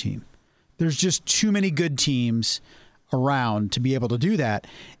single car team. There's just too many good teams around to be able to do that.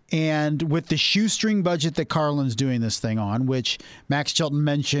 And with the shoestring budget that Carlin's doing this thing on, which Max Chilton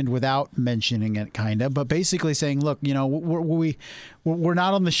mentioned without mentioning it, kind of, but basically saying, look, we're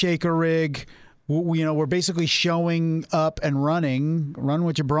not on the shaker rig. We're basically showing up and run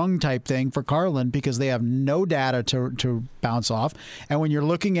with your brung type thing for Carlin because they have no data to bounce off. And when you're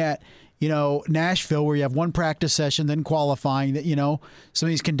looking at, Nashville, where you have one practice session, then qualifying, that, some of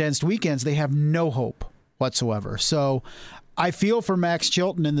these condensed weekends, they have no hope whatsoever. So I feel for Max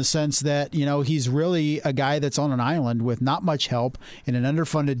Chilton in the sense that, he's really a guy that's on an island with not much help in an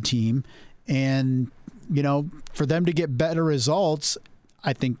underfunded team. And, for them to get better results,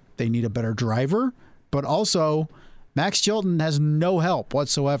 I think they need a better driver, but also Max Chilton has no help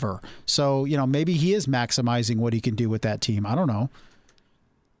whatsoever. So, maybe he is maximizing what he can do with that team. I don't know.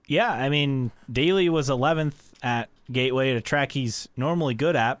 Yeah, I mean, Daly was 11th at Gateway at a track he's normally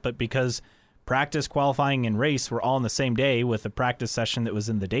good at, but because practice, qualifying, and race were all on the same day with a practice session that was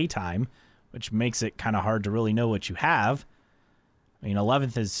in the daytime, which makes it kind of hard to really know what you have. I mean,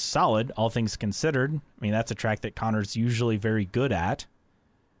 11th is solid, all things considered. I mean, that's a track that Connor's usually very good at.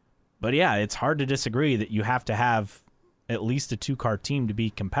 But yeah, it's hard to disagree that you have to have at least a 2-car team to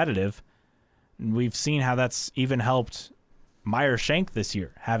be competitive. And we've seen how that's even helped Meyer Shank this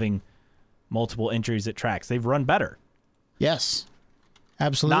year, having multiple entries at tracks. They've run better. Yes,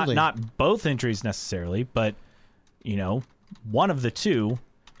 absolutely. Not both entries necessarily, but, one of the two,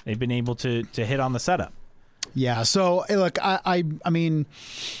 they've been able to hit on the setup. Yeah, so, look, I mean,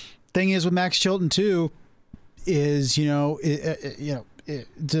 thing is with Max Chilton, too, is,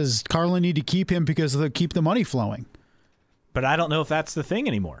 does Carlin need to keep him because of keep the money flowing? But I don't know if that's the thing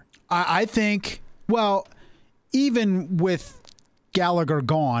anymore. I think, well, even with Gallagher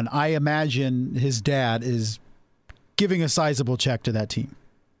gone, I imagine his dad is giving a sizable check to that team,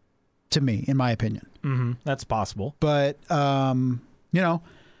 to me, in my opinion. Mm-hmm. That's possible. But,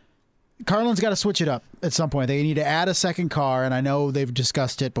 Carlin's got to switch it up at some point. They need to add a second car, and I know they've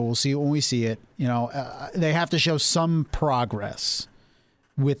discussed it, but we'll see it when we see it. They have to show some progress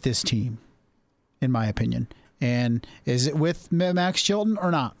with this team, in my opinion. And is it with Max Chilton or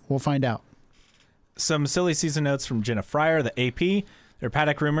not? We'll find out. Some silly season notes from Jenna Fryer, the AP. There are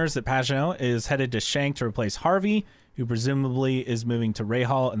paddock rumors that Pagenaud is headed to Shank to replace Harvey, who presumably is moving to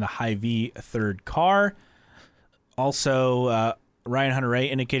Rahal in the Hy-Vee third car. Also, Ryan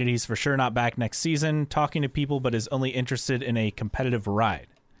Hunter-Reay indicated he's for sure not back next season, talking to people, but is only interested in a competitive ride.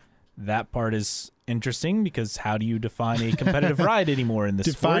 That part is interesting because how do you define a competitive ride anymore in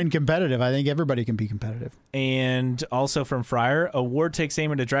this sport? Define competitive. I think everybody can be competitive. And also from Fryer, a Ward takes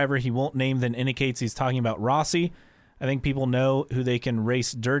aim at a driver he won't name, then indicates he's talking about Rossi. I think people know who they can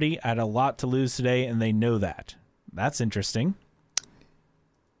race dirty. I had a lot to lose today, and they know that. That's interesting.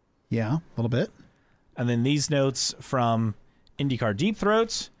 Yeah, a little bit. And then these notes from IndyCar Deep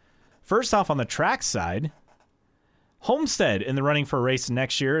Throats. First off, on the track side, Homestead in the running for a race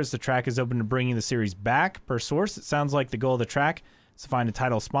next year as the track is open to bringing the series back. Per source, it sounds like the goal of the track is to find a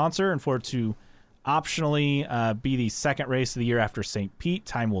title sponsor and for it to optionally be the second race of the year after St. Pete.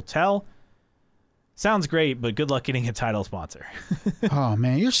 Time will tell. Sounds great, but good luck getting a title sponsor. Oh,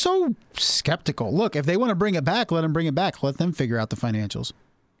 man, you're so skeptical. Look, if they want to bring it back, let them bring it back. Let them figure out the financials.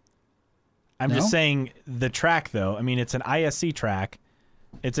 I'm just saying the track, though. I mean, it's an ISC track.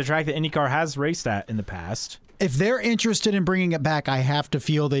 It's a track that IndyCar has raced at in the past. If they're interested in bringing it back, I have to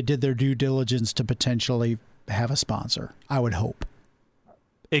feel they did their due diligence to potentially have a sponsor. I would hope.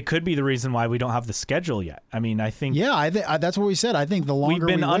 It could be the reason why we don't have the schedule yet. I mean, I think... Yeah, that's what we said. I think the longer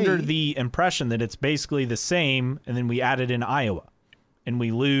we've been under wait, the impression that it's basically the same, and then we added in Iowa. And we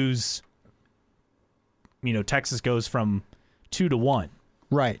lose... Texas goes from 2 to 1.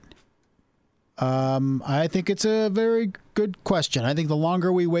 Right. I think it's a very good question. I think the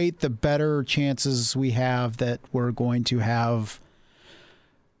longer we wait, the better chances we have that we're going to have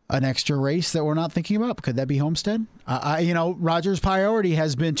an extra race that we're not thinking about. Could that be Homestead? Roger's priority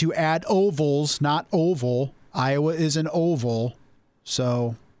has been to add ovals, not oval. Iowa is an oval.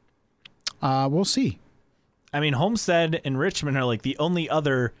 So we'll see. I mean, Homestead and Richmond are like the only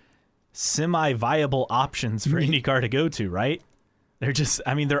other semi-viable options for IndyCar to go to, right? They're just,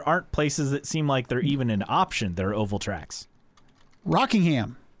 there aren't places that seem like they're even an option. They're oval tracks.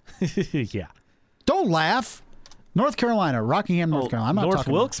 Rockingham. Yeah. Don't laugh. North Carolina, Rockingham, North Carolina. I'm not North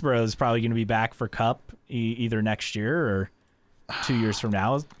talking Wilkesboro is probably going to be back for Cup either next year or 2 years from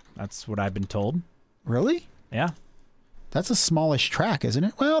now. That's what I've been told. Really? Yeah. That's a smallish track, isn't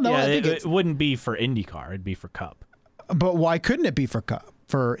it? Well, no, yeah, I think it wouldn't be for IndyCar. It'd be for Cup. But why couldn't it be for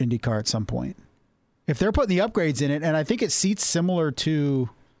IndyCar at some point? If they're putting the upgrades in it, and I think it seats similar to...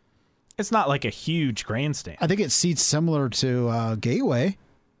 It's not like a huge grandstand. I think it seats similar to Gateway.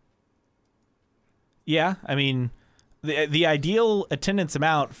 Yeah, the ideal attendance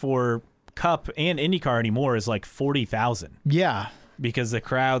amount for Cup and IndyCar anymore is like 40,000. Yeah. Because the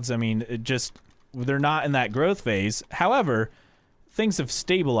crowds, they're not in that growth phase. However, things have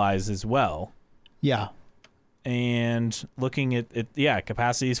stabilized as well. Yeah. And looking at it,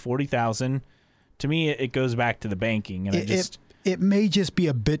 capacity is 40,000. To me, it goes back to the banking, and it may just be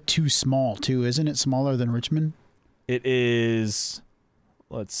a bit too small too, isn't it? Smaller than Richmond. It is.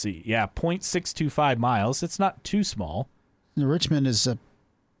 Let's see. Yeah, 0.625 miles. It's not too small. Richmond is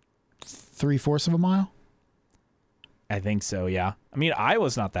 3/4 of a mile. I think so. Yeah.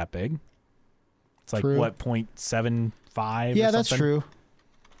 Iowa's not that big. It's like True. what 0.75. Yeah, or that's something? true.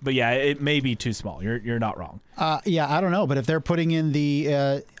 But yeah, it may be too small. You're not wrong. Yeah, I don't know, but if they're putting in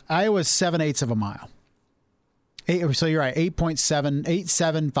the Iowa's 7/8 of a mile, so you're right,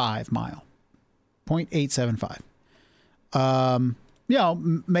 8.7875 mile, 0.875.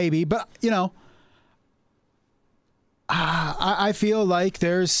 Maybe, but I feel like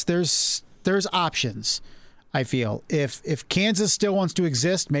there's options. I feel if Kansas still wants to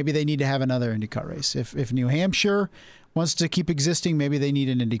exist, maybe they need to have another IndyCar race. If New Hampshire wants to keep existing, maybe they need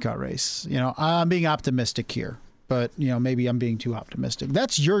an IndyCar race. I'm being optimistic here, but maybe I'm being too optimistic.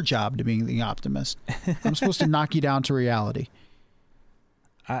 That's your job to be the optimist. I'm supposed to knock you down to reality.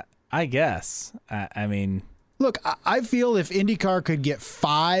 I guess. I mean, look, I feel if IndyCar could get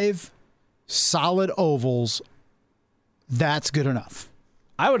 5 solid ovals, that's good enough.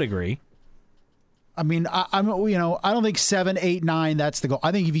 I would agree. I mean, I don't think 7, 8, 9. That's the goal.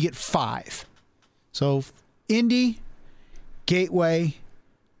 I think if you get 5, so Indy, Gateway,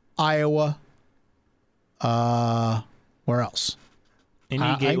 Iowa, where else?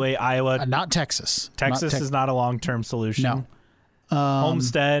 Indy, Gateway, Iowa. Not Texas. Texas is not a long-term solution. No.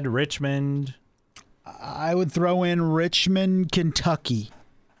 Homestead, Richmond. I would throw in Richmond, Kentucky.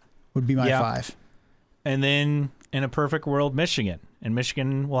 Would be my 5. And then, in a perfect world, Michigan. And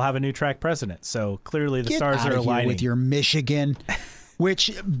Michigan will have a new track president. So clearly the stars are aligning. With your Michigan,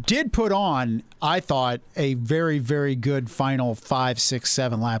 which did put on, I thought, a very, very good final 5, 6,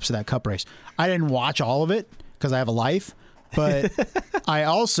 7 laps of that Cup race. I didn't watch all of it because I have a life, but I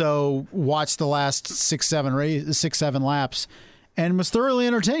also watched the last 6, 7 laps and was thoroughly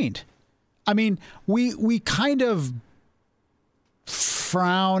entertained. I mean, we kind of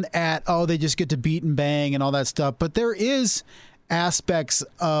frown at, they just get to beat and bang and all that stuff, but there is aspects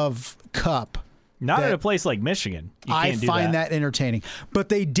of Cup. Not at a place like Michigan. I find that entertaining. But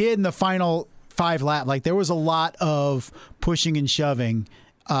they did in the final 5 lap. Like, there was a lot of pushing and shoving,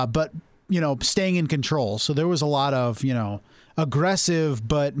 but, staying in control. So there was a lot of, aggressive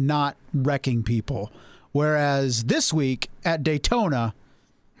but not wrecking people. Whereas this week at Daytona,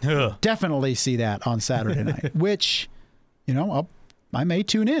 definitely see that on Saturday night, which, I may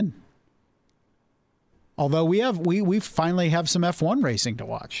tune in. Although we finally have some F1 racing to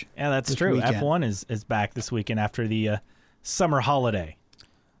watch. Yeah, that's true. Weekend. F1 is back this weekend after the summer holiday.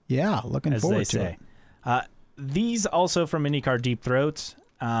 Yeah, looking forward to it. These also from IndyCar Deep Throat.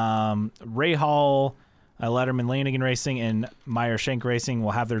 Ray Hall, Letterman Lanigan Racing, and Meyer Shank Racing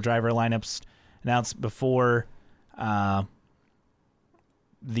will have their driver lineups announced before the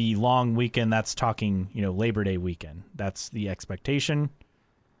long weekend. That's talking, Labor Day weekend. That's the expectation.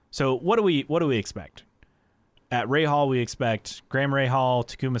 So what do we expect? At Ray Hall, we expect Graham Rahal,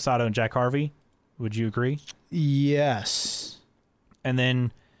 Takuma Sato, and Jack Harvey. Would you agree? Yes. And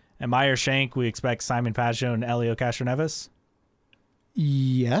then at Meyer Shank, we expect Simon Pagenaud and Elio Castroneves?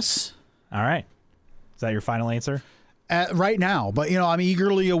 Yes. All right. Is that your final answer? Right now. But, I'm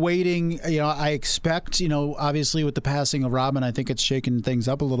eagerly awaiting, I expect, obviously with the passing of Robin, I think it's shaken things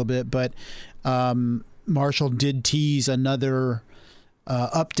up a little bit. But Marshall did tease another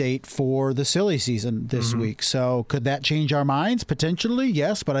update for the silly season this week. So could that change our minds? Potentially,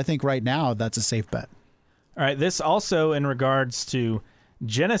 yes. But I think right now that's a safe bet. All right. This also in regards to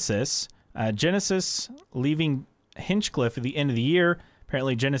Genesis. Genesis leaving Hinchcliffe at the end of the year.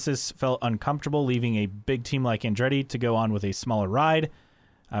 Apparently, Genesis felt uncomfortable leaving a big team like Andretti to go on with a smaller ride.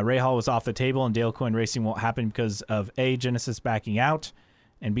 Ray Hall was off the table, and Dale Coyne Racing won't happen because of A, Genesis backing out,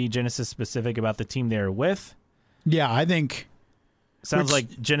 and B, Genesis specific about the team they're with. Yeah, I think... Sounds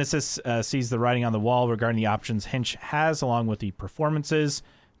like Genesis sees the writing on the wall regarding the options Hinch has along with the performances.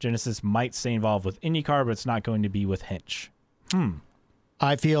 Genesis might stay involved with IndyCar, but it's not going to be with Hinch.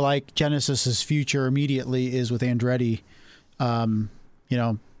 I feel like Genesis's future immediately is with Andretti,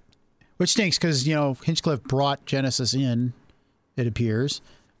 which stinks because, Hinchcliffe brought Genesis in, it appears.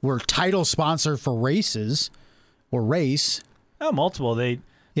 We're title sponsor for races or race. Oh, multiple. They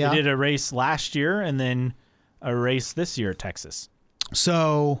did a race last year and then a race this year at Texas.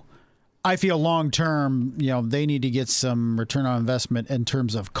 So I feel long term, they need to get some return on investment in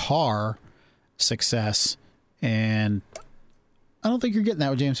terms of car success. And I don't think you're getting that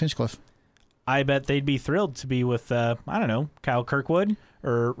with James Hinchcliffe. I bet they'd be thrilled to be with, Kyle Kirkwood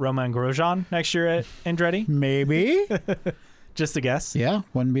or Romain Grosjean next year at Andretti. Maybe. Just a guess. Yeah,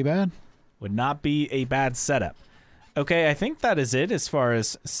 wouldn't be bad. Would not be a bad setup. Okay, I think that is it as far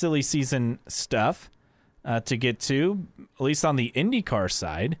as silly season stuff to get to, at least on the IndyCar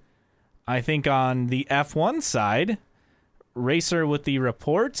side. I think on the F1 side, racer with the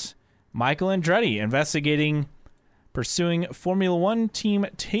report, Michael Andretti investigating pursuing Formula One team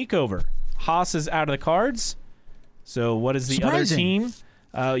takeover. Haas is out of the cards. So what is the Surprising. other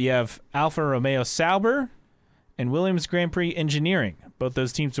team? You have Alfa Romeo Sauber and Williams Grand Prix Engineering. Both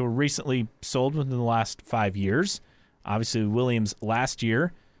those teams were recently sold within the last 5 years. Obviously, Williams last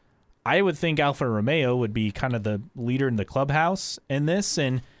year. I would think Alfa Romeo would be kind of the leader in the clubhouse in this.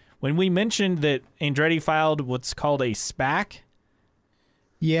 And when we mentioned that Andretti filed what's called a SPAC,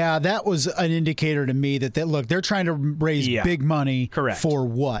 Yeah, that was an indicator to me that look, they're trying to raise big money. Correct. For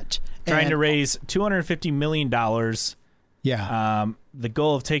what? trying to raise $250 million. Yeah. The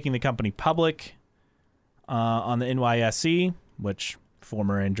goal of taking the company public on the NYSE, which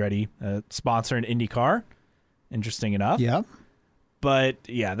former Andretti sponsor in IndyCar. Interesting enough. Yeah. But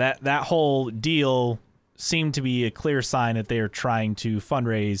yeah, that whole deal seemed to be a clear sign that they are trying to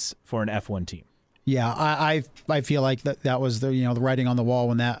fundraise for an F1 team. Yeah, I feel like that was the writing on the wall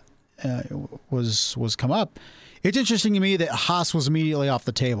when that was come up. It's interesting to me that Haas was immediately off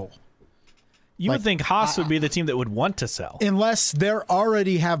the table. You would think Haas would be the team that would want to sell. Unless they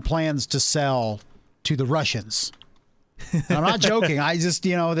already have plans to sell to the Russians. And I'm not joking. I just,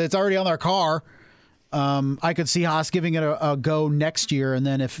 it's already on their car. I could see Haas giving it a go next year, and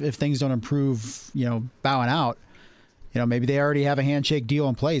then if things don't improve, bowing out. Maybe they already have a handshake deal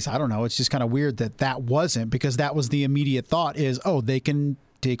in place. I don't know. It's just kind of weird that wasn't, because that was the immediate thought is, they can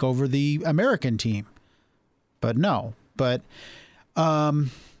take over the American team. But no. But,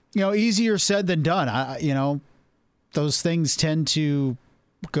 easier said than done. Those things tend to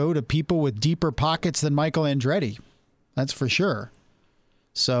go to people with deeper pockets than Michael Andretti. That's for sure.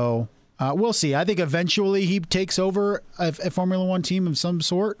 So we'll see. I think eventually he takes over a Formula One team of some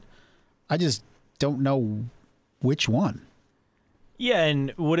sort. I just don't know which one. Yeah,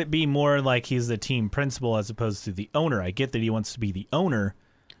 and would it be more like he's the team principal as opposed to the owner? I get that he wants to be the owner,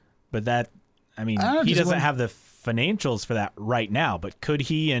 but he doesn't have the financials for that right now. But could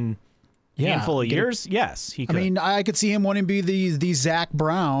he in a handful of years? Yes, he could. I could see him wanting to be the Zach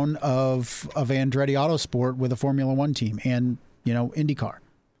Brown of Andretti Autosport with a Formula One team and, IndyCar.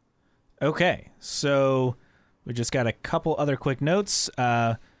 Okay, so we just got a couple other quick notes.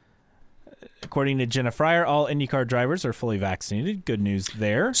 According to Jenna Fryer, all IndyCar drivers are fully vaccinated. Good news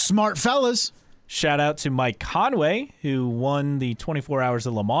there. Smart fellas. Shout out to Mike Conway, who won the 24 Hours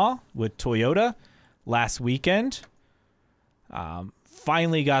of Le Mans with Toyota last weekend.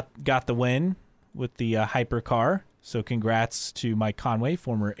 Finally got the win with the hypercar. So congrats to Mike Conway,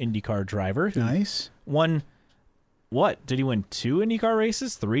 former IndyCar driver. Who nice. Won, what? Did he win 2 IndyCar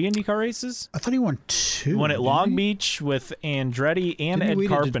races? 3 IndyCar races? I thought he won 2. He won at Long Beach with Andretti and Ed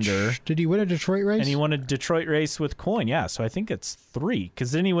Carpenter. Did he win a Detroit race? And he won a Detroit race with Coyne. Yeah, so I think it's 3.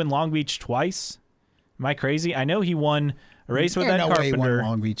 Because didn't he win Long Beach twice? Am I crazy? I know he won a race with Ed Carpenter. He won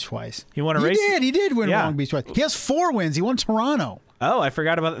Long Beach twice. He won a race. He did win Long Beach twice. He has 4 wins. He won Toronto. Oh, I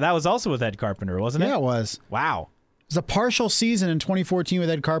forgot about that. That was also with Ed Carpenter, wasn't it? Yeah, it was. Wow. It was a partial season in 2014 with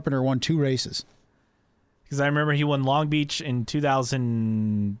Ed Carpenter, won 2 races. Because I remember he won Long Beach in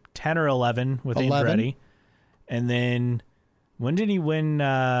 2010 or 11 with Andretti. And then when did he win?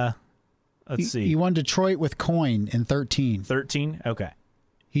 Let's see. He won Detroit with Coyne in 13. 13? Okay.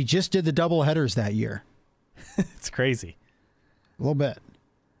 He just did the double headers that year. It's crazy. A little bit.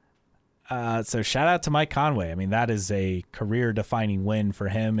 So shout out to Mike Conway. That is a career-defining win for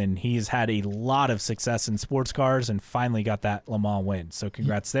him, and he's had a lot of success in sports cars and finally got that Le Mans win. So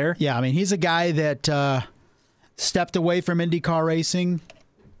congrats there. Yeah, he's a guy that stepped away from IndyCar racing,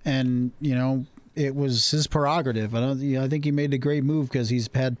 and, it was his prerogative. I think he made a great move because he's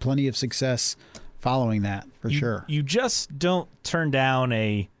had plenty of success following that, for sure. You just don't turn down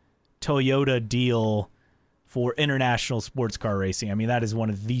a Toyota deal for international sports car racing. That is one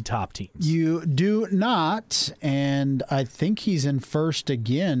of the top teams. You do not, and I think he's in first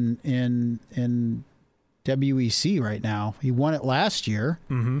again in WEC right now. He won it last year,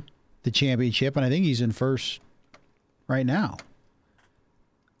 the championship, and I think he's in first right now.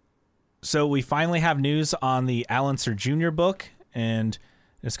 So we finally have news on the Al Unser Jr. book, and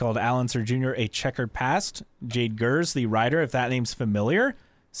it's called Al Unser Jr., A Checkered Past. Jade Gers, the writer, if that name's familiar.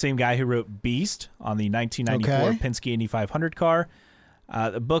 Same guy who wrote Beast on the 1994 Penske Indy 500 car.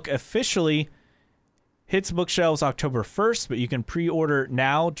 The book officially hits bookshelves October 1st, but you can pre-order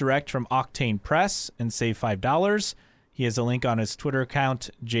now direct from Octane Press and save $5. He has a link on his Twitter account,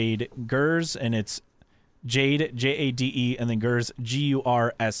 Jade Gers, and it's Jade, Jade, and then Gers,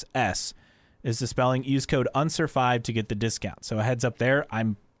 Gurss is the spelling. Use code UNSER5 to get the discount. So a heads up there.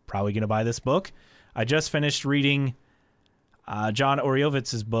 I'm probably going to buy this book. I just finished reading John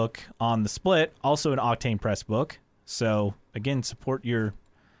Oriovitz's book on the Split, also an Octane Press book. So, again, support your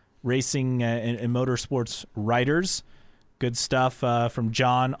racing and motorsports writers. good stuff from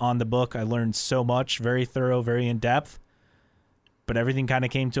John on the book. I learned so much, very thorough, very in-depth. But everything kind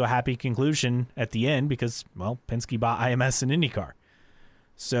of came to a happy conclusion at the end because, well, Penske bought IMS and IndyCar.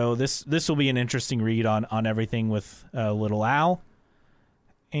 So this will be an interesting read on everything with Little Al.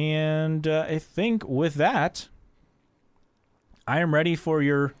 And I think with that, I am ready for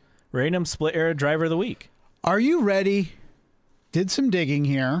your random split era driver of the week. Are you ready? Did some digging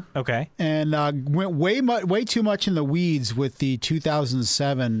here. Okay. And went way too much in the weeds with the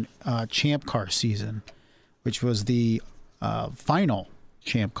 2007 Champ Car season, which was the final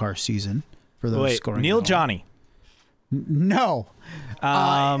Champ Car season for those scoring. Neil Johnny. No.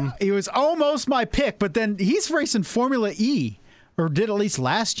 He was almost my pick, but then he's racing Formula E, or did at least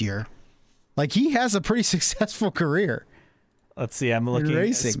last year. Like, he has a pretty successful career. Let's see. I'm looking.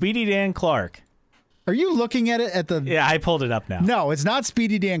 Racing. Speedy Dan Clark. Are you looking at it at the... Yeah, I pulled it up now. No, it's not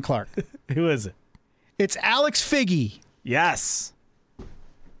Speedy Dan Clark. Who is it? It's Alex Figge. Yes.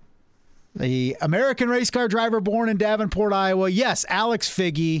 The American race car driver born in Davenport, Iowa. Yes, Alex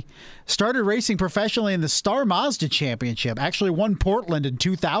Figge started racing professionally in the Star Mazda Championship. Actually won Portland in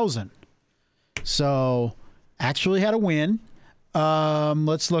 2000. So, actually had a win.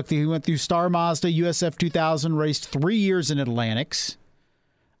 Let's look. He went through Star Mazda, USF 2000, raced 3 years in Atlantics,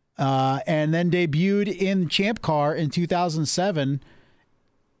 and then debuted in Champ Car in 2007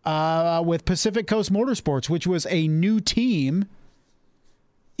 with Pacific Coast Motorsports, which was a new team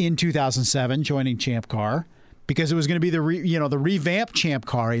in 2007, joining Champ Car, because it was going to be the revamped Champ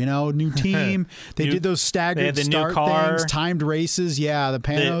Car, new team. They did those staggered start things, timed races. Yeah, the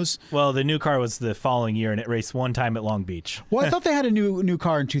Panos. The new car was the following year, and it raced one time at Long Beach. Well, I thought they had a new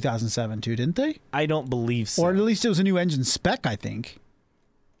car in 2007 too, didn't they? I don't believe so. Or at least it was a new engine spec, I think.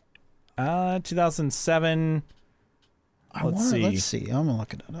 2007. Let's see. I'm gonna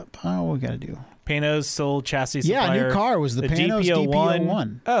look it up. What we got to do? Panos sole chassis supplier. Yeah, new car was the Panos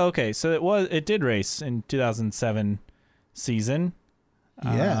DP01. Oh, okay. So it did race in 2007 season.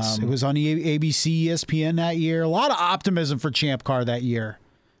 Yes, it was on the ABC, ESPN that year. A lot of optimism for Champ Car that year.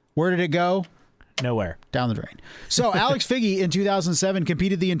 Where did it go? Nowhere. Down the drain. So Alex Figge in 2007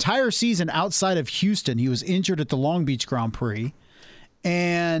 competed the entire season outside of Houston. He was injured at the Long Beach Grand Prix.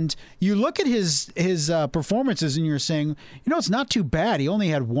 And you look at his performances and you're saying, it's not too bad. He only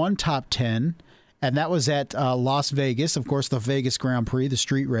had one top 10, and that was at Las Vegas, of course, the Vegas Grand Prix, the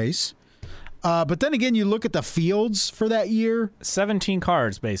street race. But then again, you look at the fields for that year. 17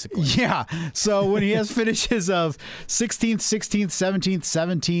 cars, basically. Yeah. So when he has finishes of 16th, 16th, 17th,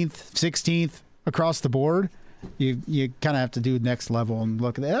 17th, 16th across the board, you kind of have to do next level and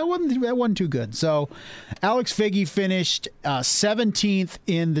look at that. That wasn't too good. So Alex Figge finished 17th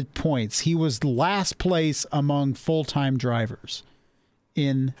in the points. He was last place among full-time drivers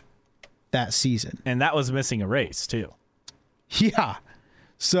in that season. And that was missing a race, too. Yeah.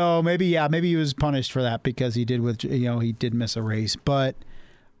 So maybe he was punished for that because he did miss a race. But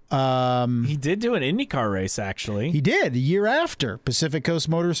he did do an IndyCar race, actually. He did, a year after Pacific Coast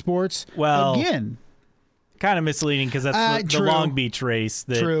Motorsports. Well, again, kind of misleading because that's the Long Beach race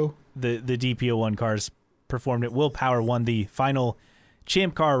that the DP01 cars performed at. Will Power won the final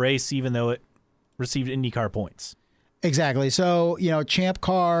Champ Car race, even though it received IndyCar points. Exactly. So, Champ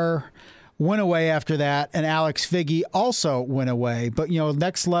Car went away after that, and Alex Figge also went away. But,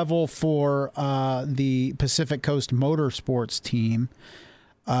 next level for the Pacific Coast Motorsports team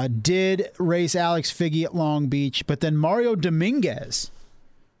did race Alex Figge at Long Beach, but then Mario Dominguez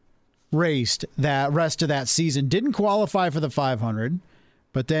raced that rest of that season. Didn't qualify for the 500,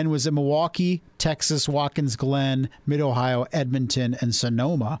 but then was in Milwaukee, Texas, Watkins Glen, Mid-Ohio, Edmonton, and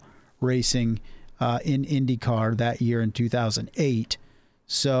Sonoma racing in IndyCar that year in 2008.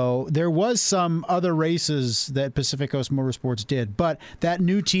 So there was some other races that Pacific Coast Motorsports did, but that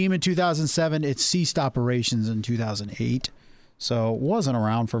new team in 2007, it ceased operations in 2008, so it wasn't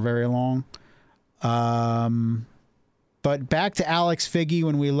around for very long. But back to Alex Figge,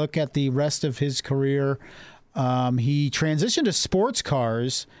 when we look at the rest of his career, he transitioned to sports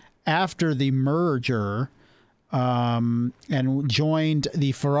cars after the merger and joined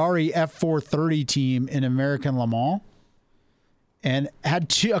the Ferrari F430 team in American Le Mans and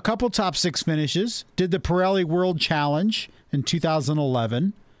had a couple top 6 finishes, did the Pirelli World Challenge in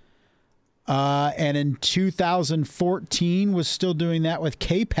 2011, and in 2014 was still doing that with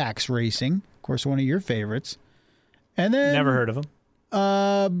K-Pax Racing, of course, one of your favorites. And then never heard of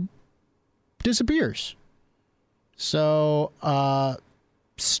him. Disappears. So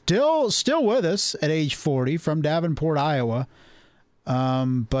still with us at age 40 from Davenport, Iowa.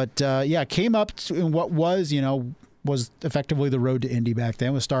 But came up in what was effectively the road to Indy back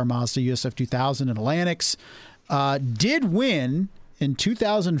then with Star Mazda, USF 2000 and Atlantics. did win in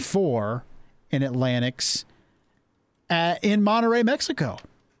 2004 in Atlantics in Monterrey, Mexico.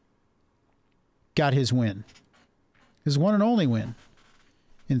 Got his win. His one and only win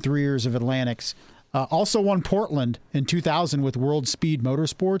in 3 years of Atlantics. Also won Portland in 2000 with World Speed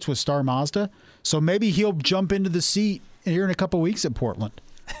Motorsports with Star Mazda. So maybe he'll jump into the seat here in a couple weeks at Portland.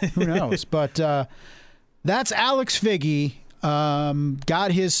 Who knows? But that's Alex Figge.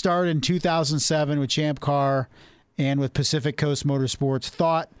 Got his start in 2007 with Champ Car and with Pacific Coast Motorsports.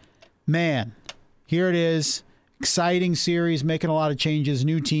 Thought, man, here it is. Exciting series, making a lot of changes,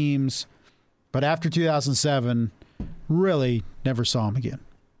 new teams. But after 2007, really never saw him again.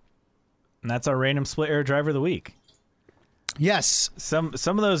 And that's our random split air driver of the week. Yes. Some of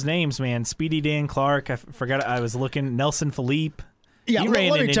those names, man. Speedy Dan Clark. I forgot. I was looking. Nelson Philippe. Yeah, he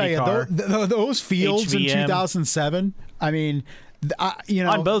let me tell IndyCar. you, those fields HVM. in 2007, I mean,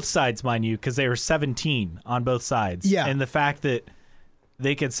 on both sides, mind you, because they were 17 on both sides. Yeah. And the fact that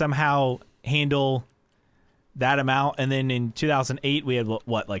they could somehow handle that amount. And then in 2008, we had,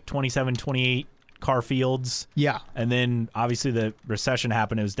 like 27, 28 car fields. Yeah. And then obviously the recession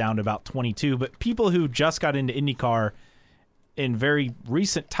happened. It was down to about 22. But people who just got into IndyCar in very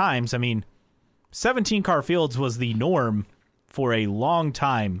recent times, I mean, 17 car fields was the norm for a long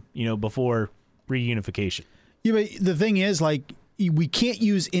time, before reunification. Yeah, but the thing is, like, we can't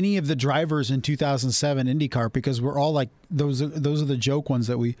use any of the drivers in 2007 IndyCar because we're all like, those are the joke ones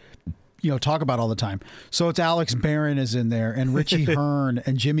that we talk about all the time. So it's Alex Barron is in there, and Richie Hearn,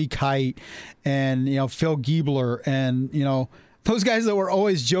 and Jimmy Kite, and Phil Giebler, and those guys that we're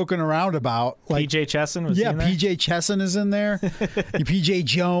always joking around about. Like PJ Chesson was in there? PJ Chesson is in there. PJ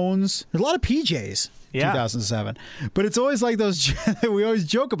Jones. There's a lot of PJs. Yeah. 2007, but it's always like those. We always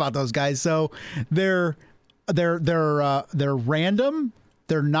joke about those guys. So they're random.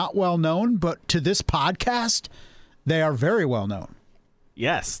 They're not well known, but to this podcast, they are very well known.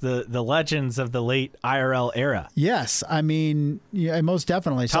 Yes, the legends of the late IRL era. Yes, I mean, yeah, most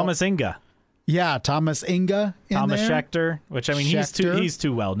definitely. Thomas Inga. Yeah, Thomas Inga. Thomas there. Schechter, which I mean, he's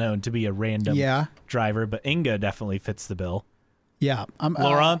too well known to be a random driver, but Inga definitely fits the bill. Yeah,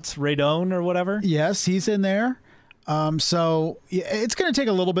 Laurent Redon or whatever. Yes, he's in there. So it's going to take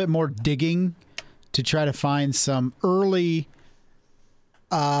a little bit more digging to try to find some early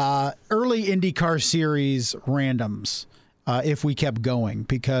IndyCar series randoms. If we kept going,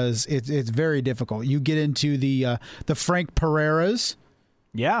 because it's very difficult. You get into the Frank Pereiras,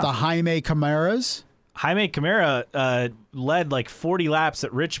 the Jaime Camaras. Jaime Camara led like 40 laps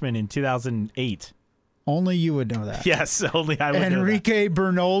at Richmond in 2008. Only you would know that. Yes, only I would know that. Enrique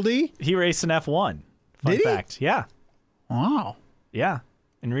Bernoldi. He raced an F1. Fun Did fact. He? Yeah. Wow. Yeah.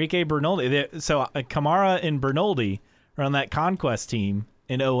 Enrique Bernoldi. So Camara and Bernoldi are on that Conquest team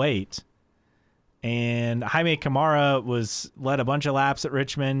in 2008. And Jaime Camara led a bunch of laps at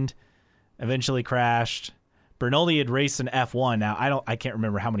Richmond, eventually crashed. Bernoldi had raced an F1. Now I can't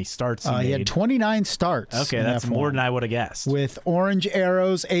remember how many starts he made. He had 29 starts. Okay, that's F1. More than I would have guessed. With Orange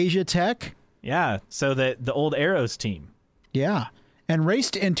Arrows Asia Tech. Yeah, so the old Arrows team. Yeah, and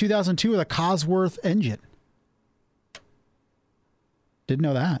raced in 2002 with a Cosworth engine. Didn't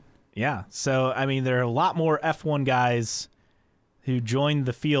know that. Yeah, so I mean, there are a lot more F1 guys who joined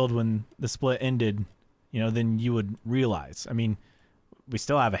the field when the split ended, than you would realize. I mean, we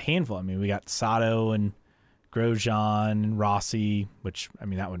still have a handful. I mean, we got Sato and Grosjean and Rossi, which, I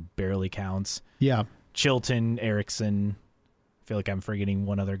mean, that one barely counts. Yeah. Chilton, Ericsson. I feel like I'm forgetting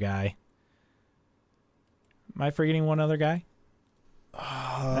one other guy. Am I forgetting one other guy?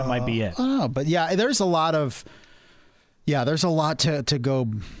 That might be it. Oh, but yeah, there's a lot to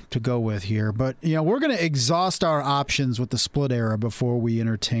go with here. But we're going to exhaust our options with the split era before we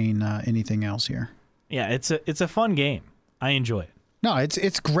entertain anything else here. Yeah, it's a fun game. I enjoy it. No,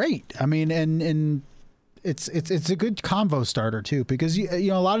 it's great. I mean, and it's a good convo starter too, because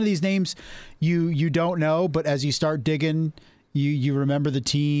a lot of these names you don't know, but as you start digging, you remember the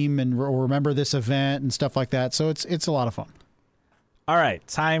team and remember this event and stuff like that. So it's a lot of fun. All right,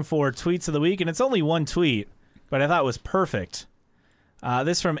 time for tweets of the week, and it's only one tweet, but I thought it was perfect.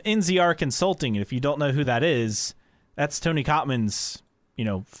 This from NZR Consulting, and if you don't know who that is, that's Tony Kottman's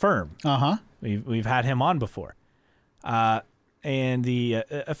firm. We've had him on before. And the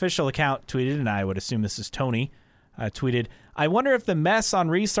official account tweeted, and I would assume this is Tony, tweeted, "I wonder if the mess on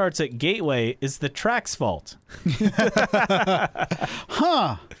restarts at Gateway is the track's fault."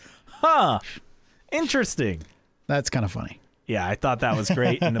 Huh. Interesting. That's kind of funny. Yeah, I thought that was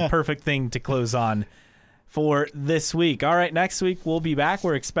great and the perfect thing to close on for this week. All right, next week we'll be back.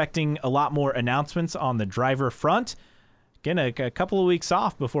 We're expecting a lot more announcements on the driver front. again, a couple of weeks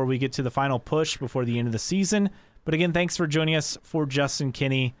off before we get to the final push before the end of the season. But again, thanks for joining us. For Justin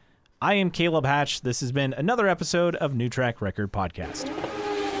Kinney, I am Caleb Hatch. This has been another episode of New Track Record Podcast.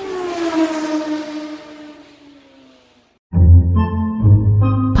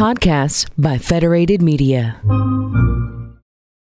 Podcasts by Federated Media.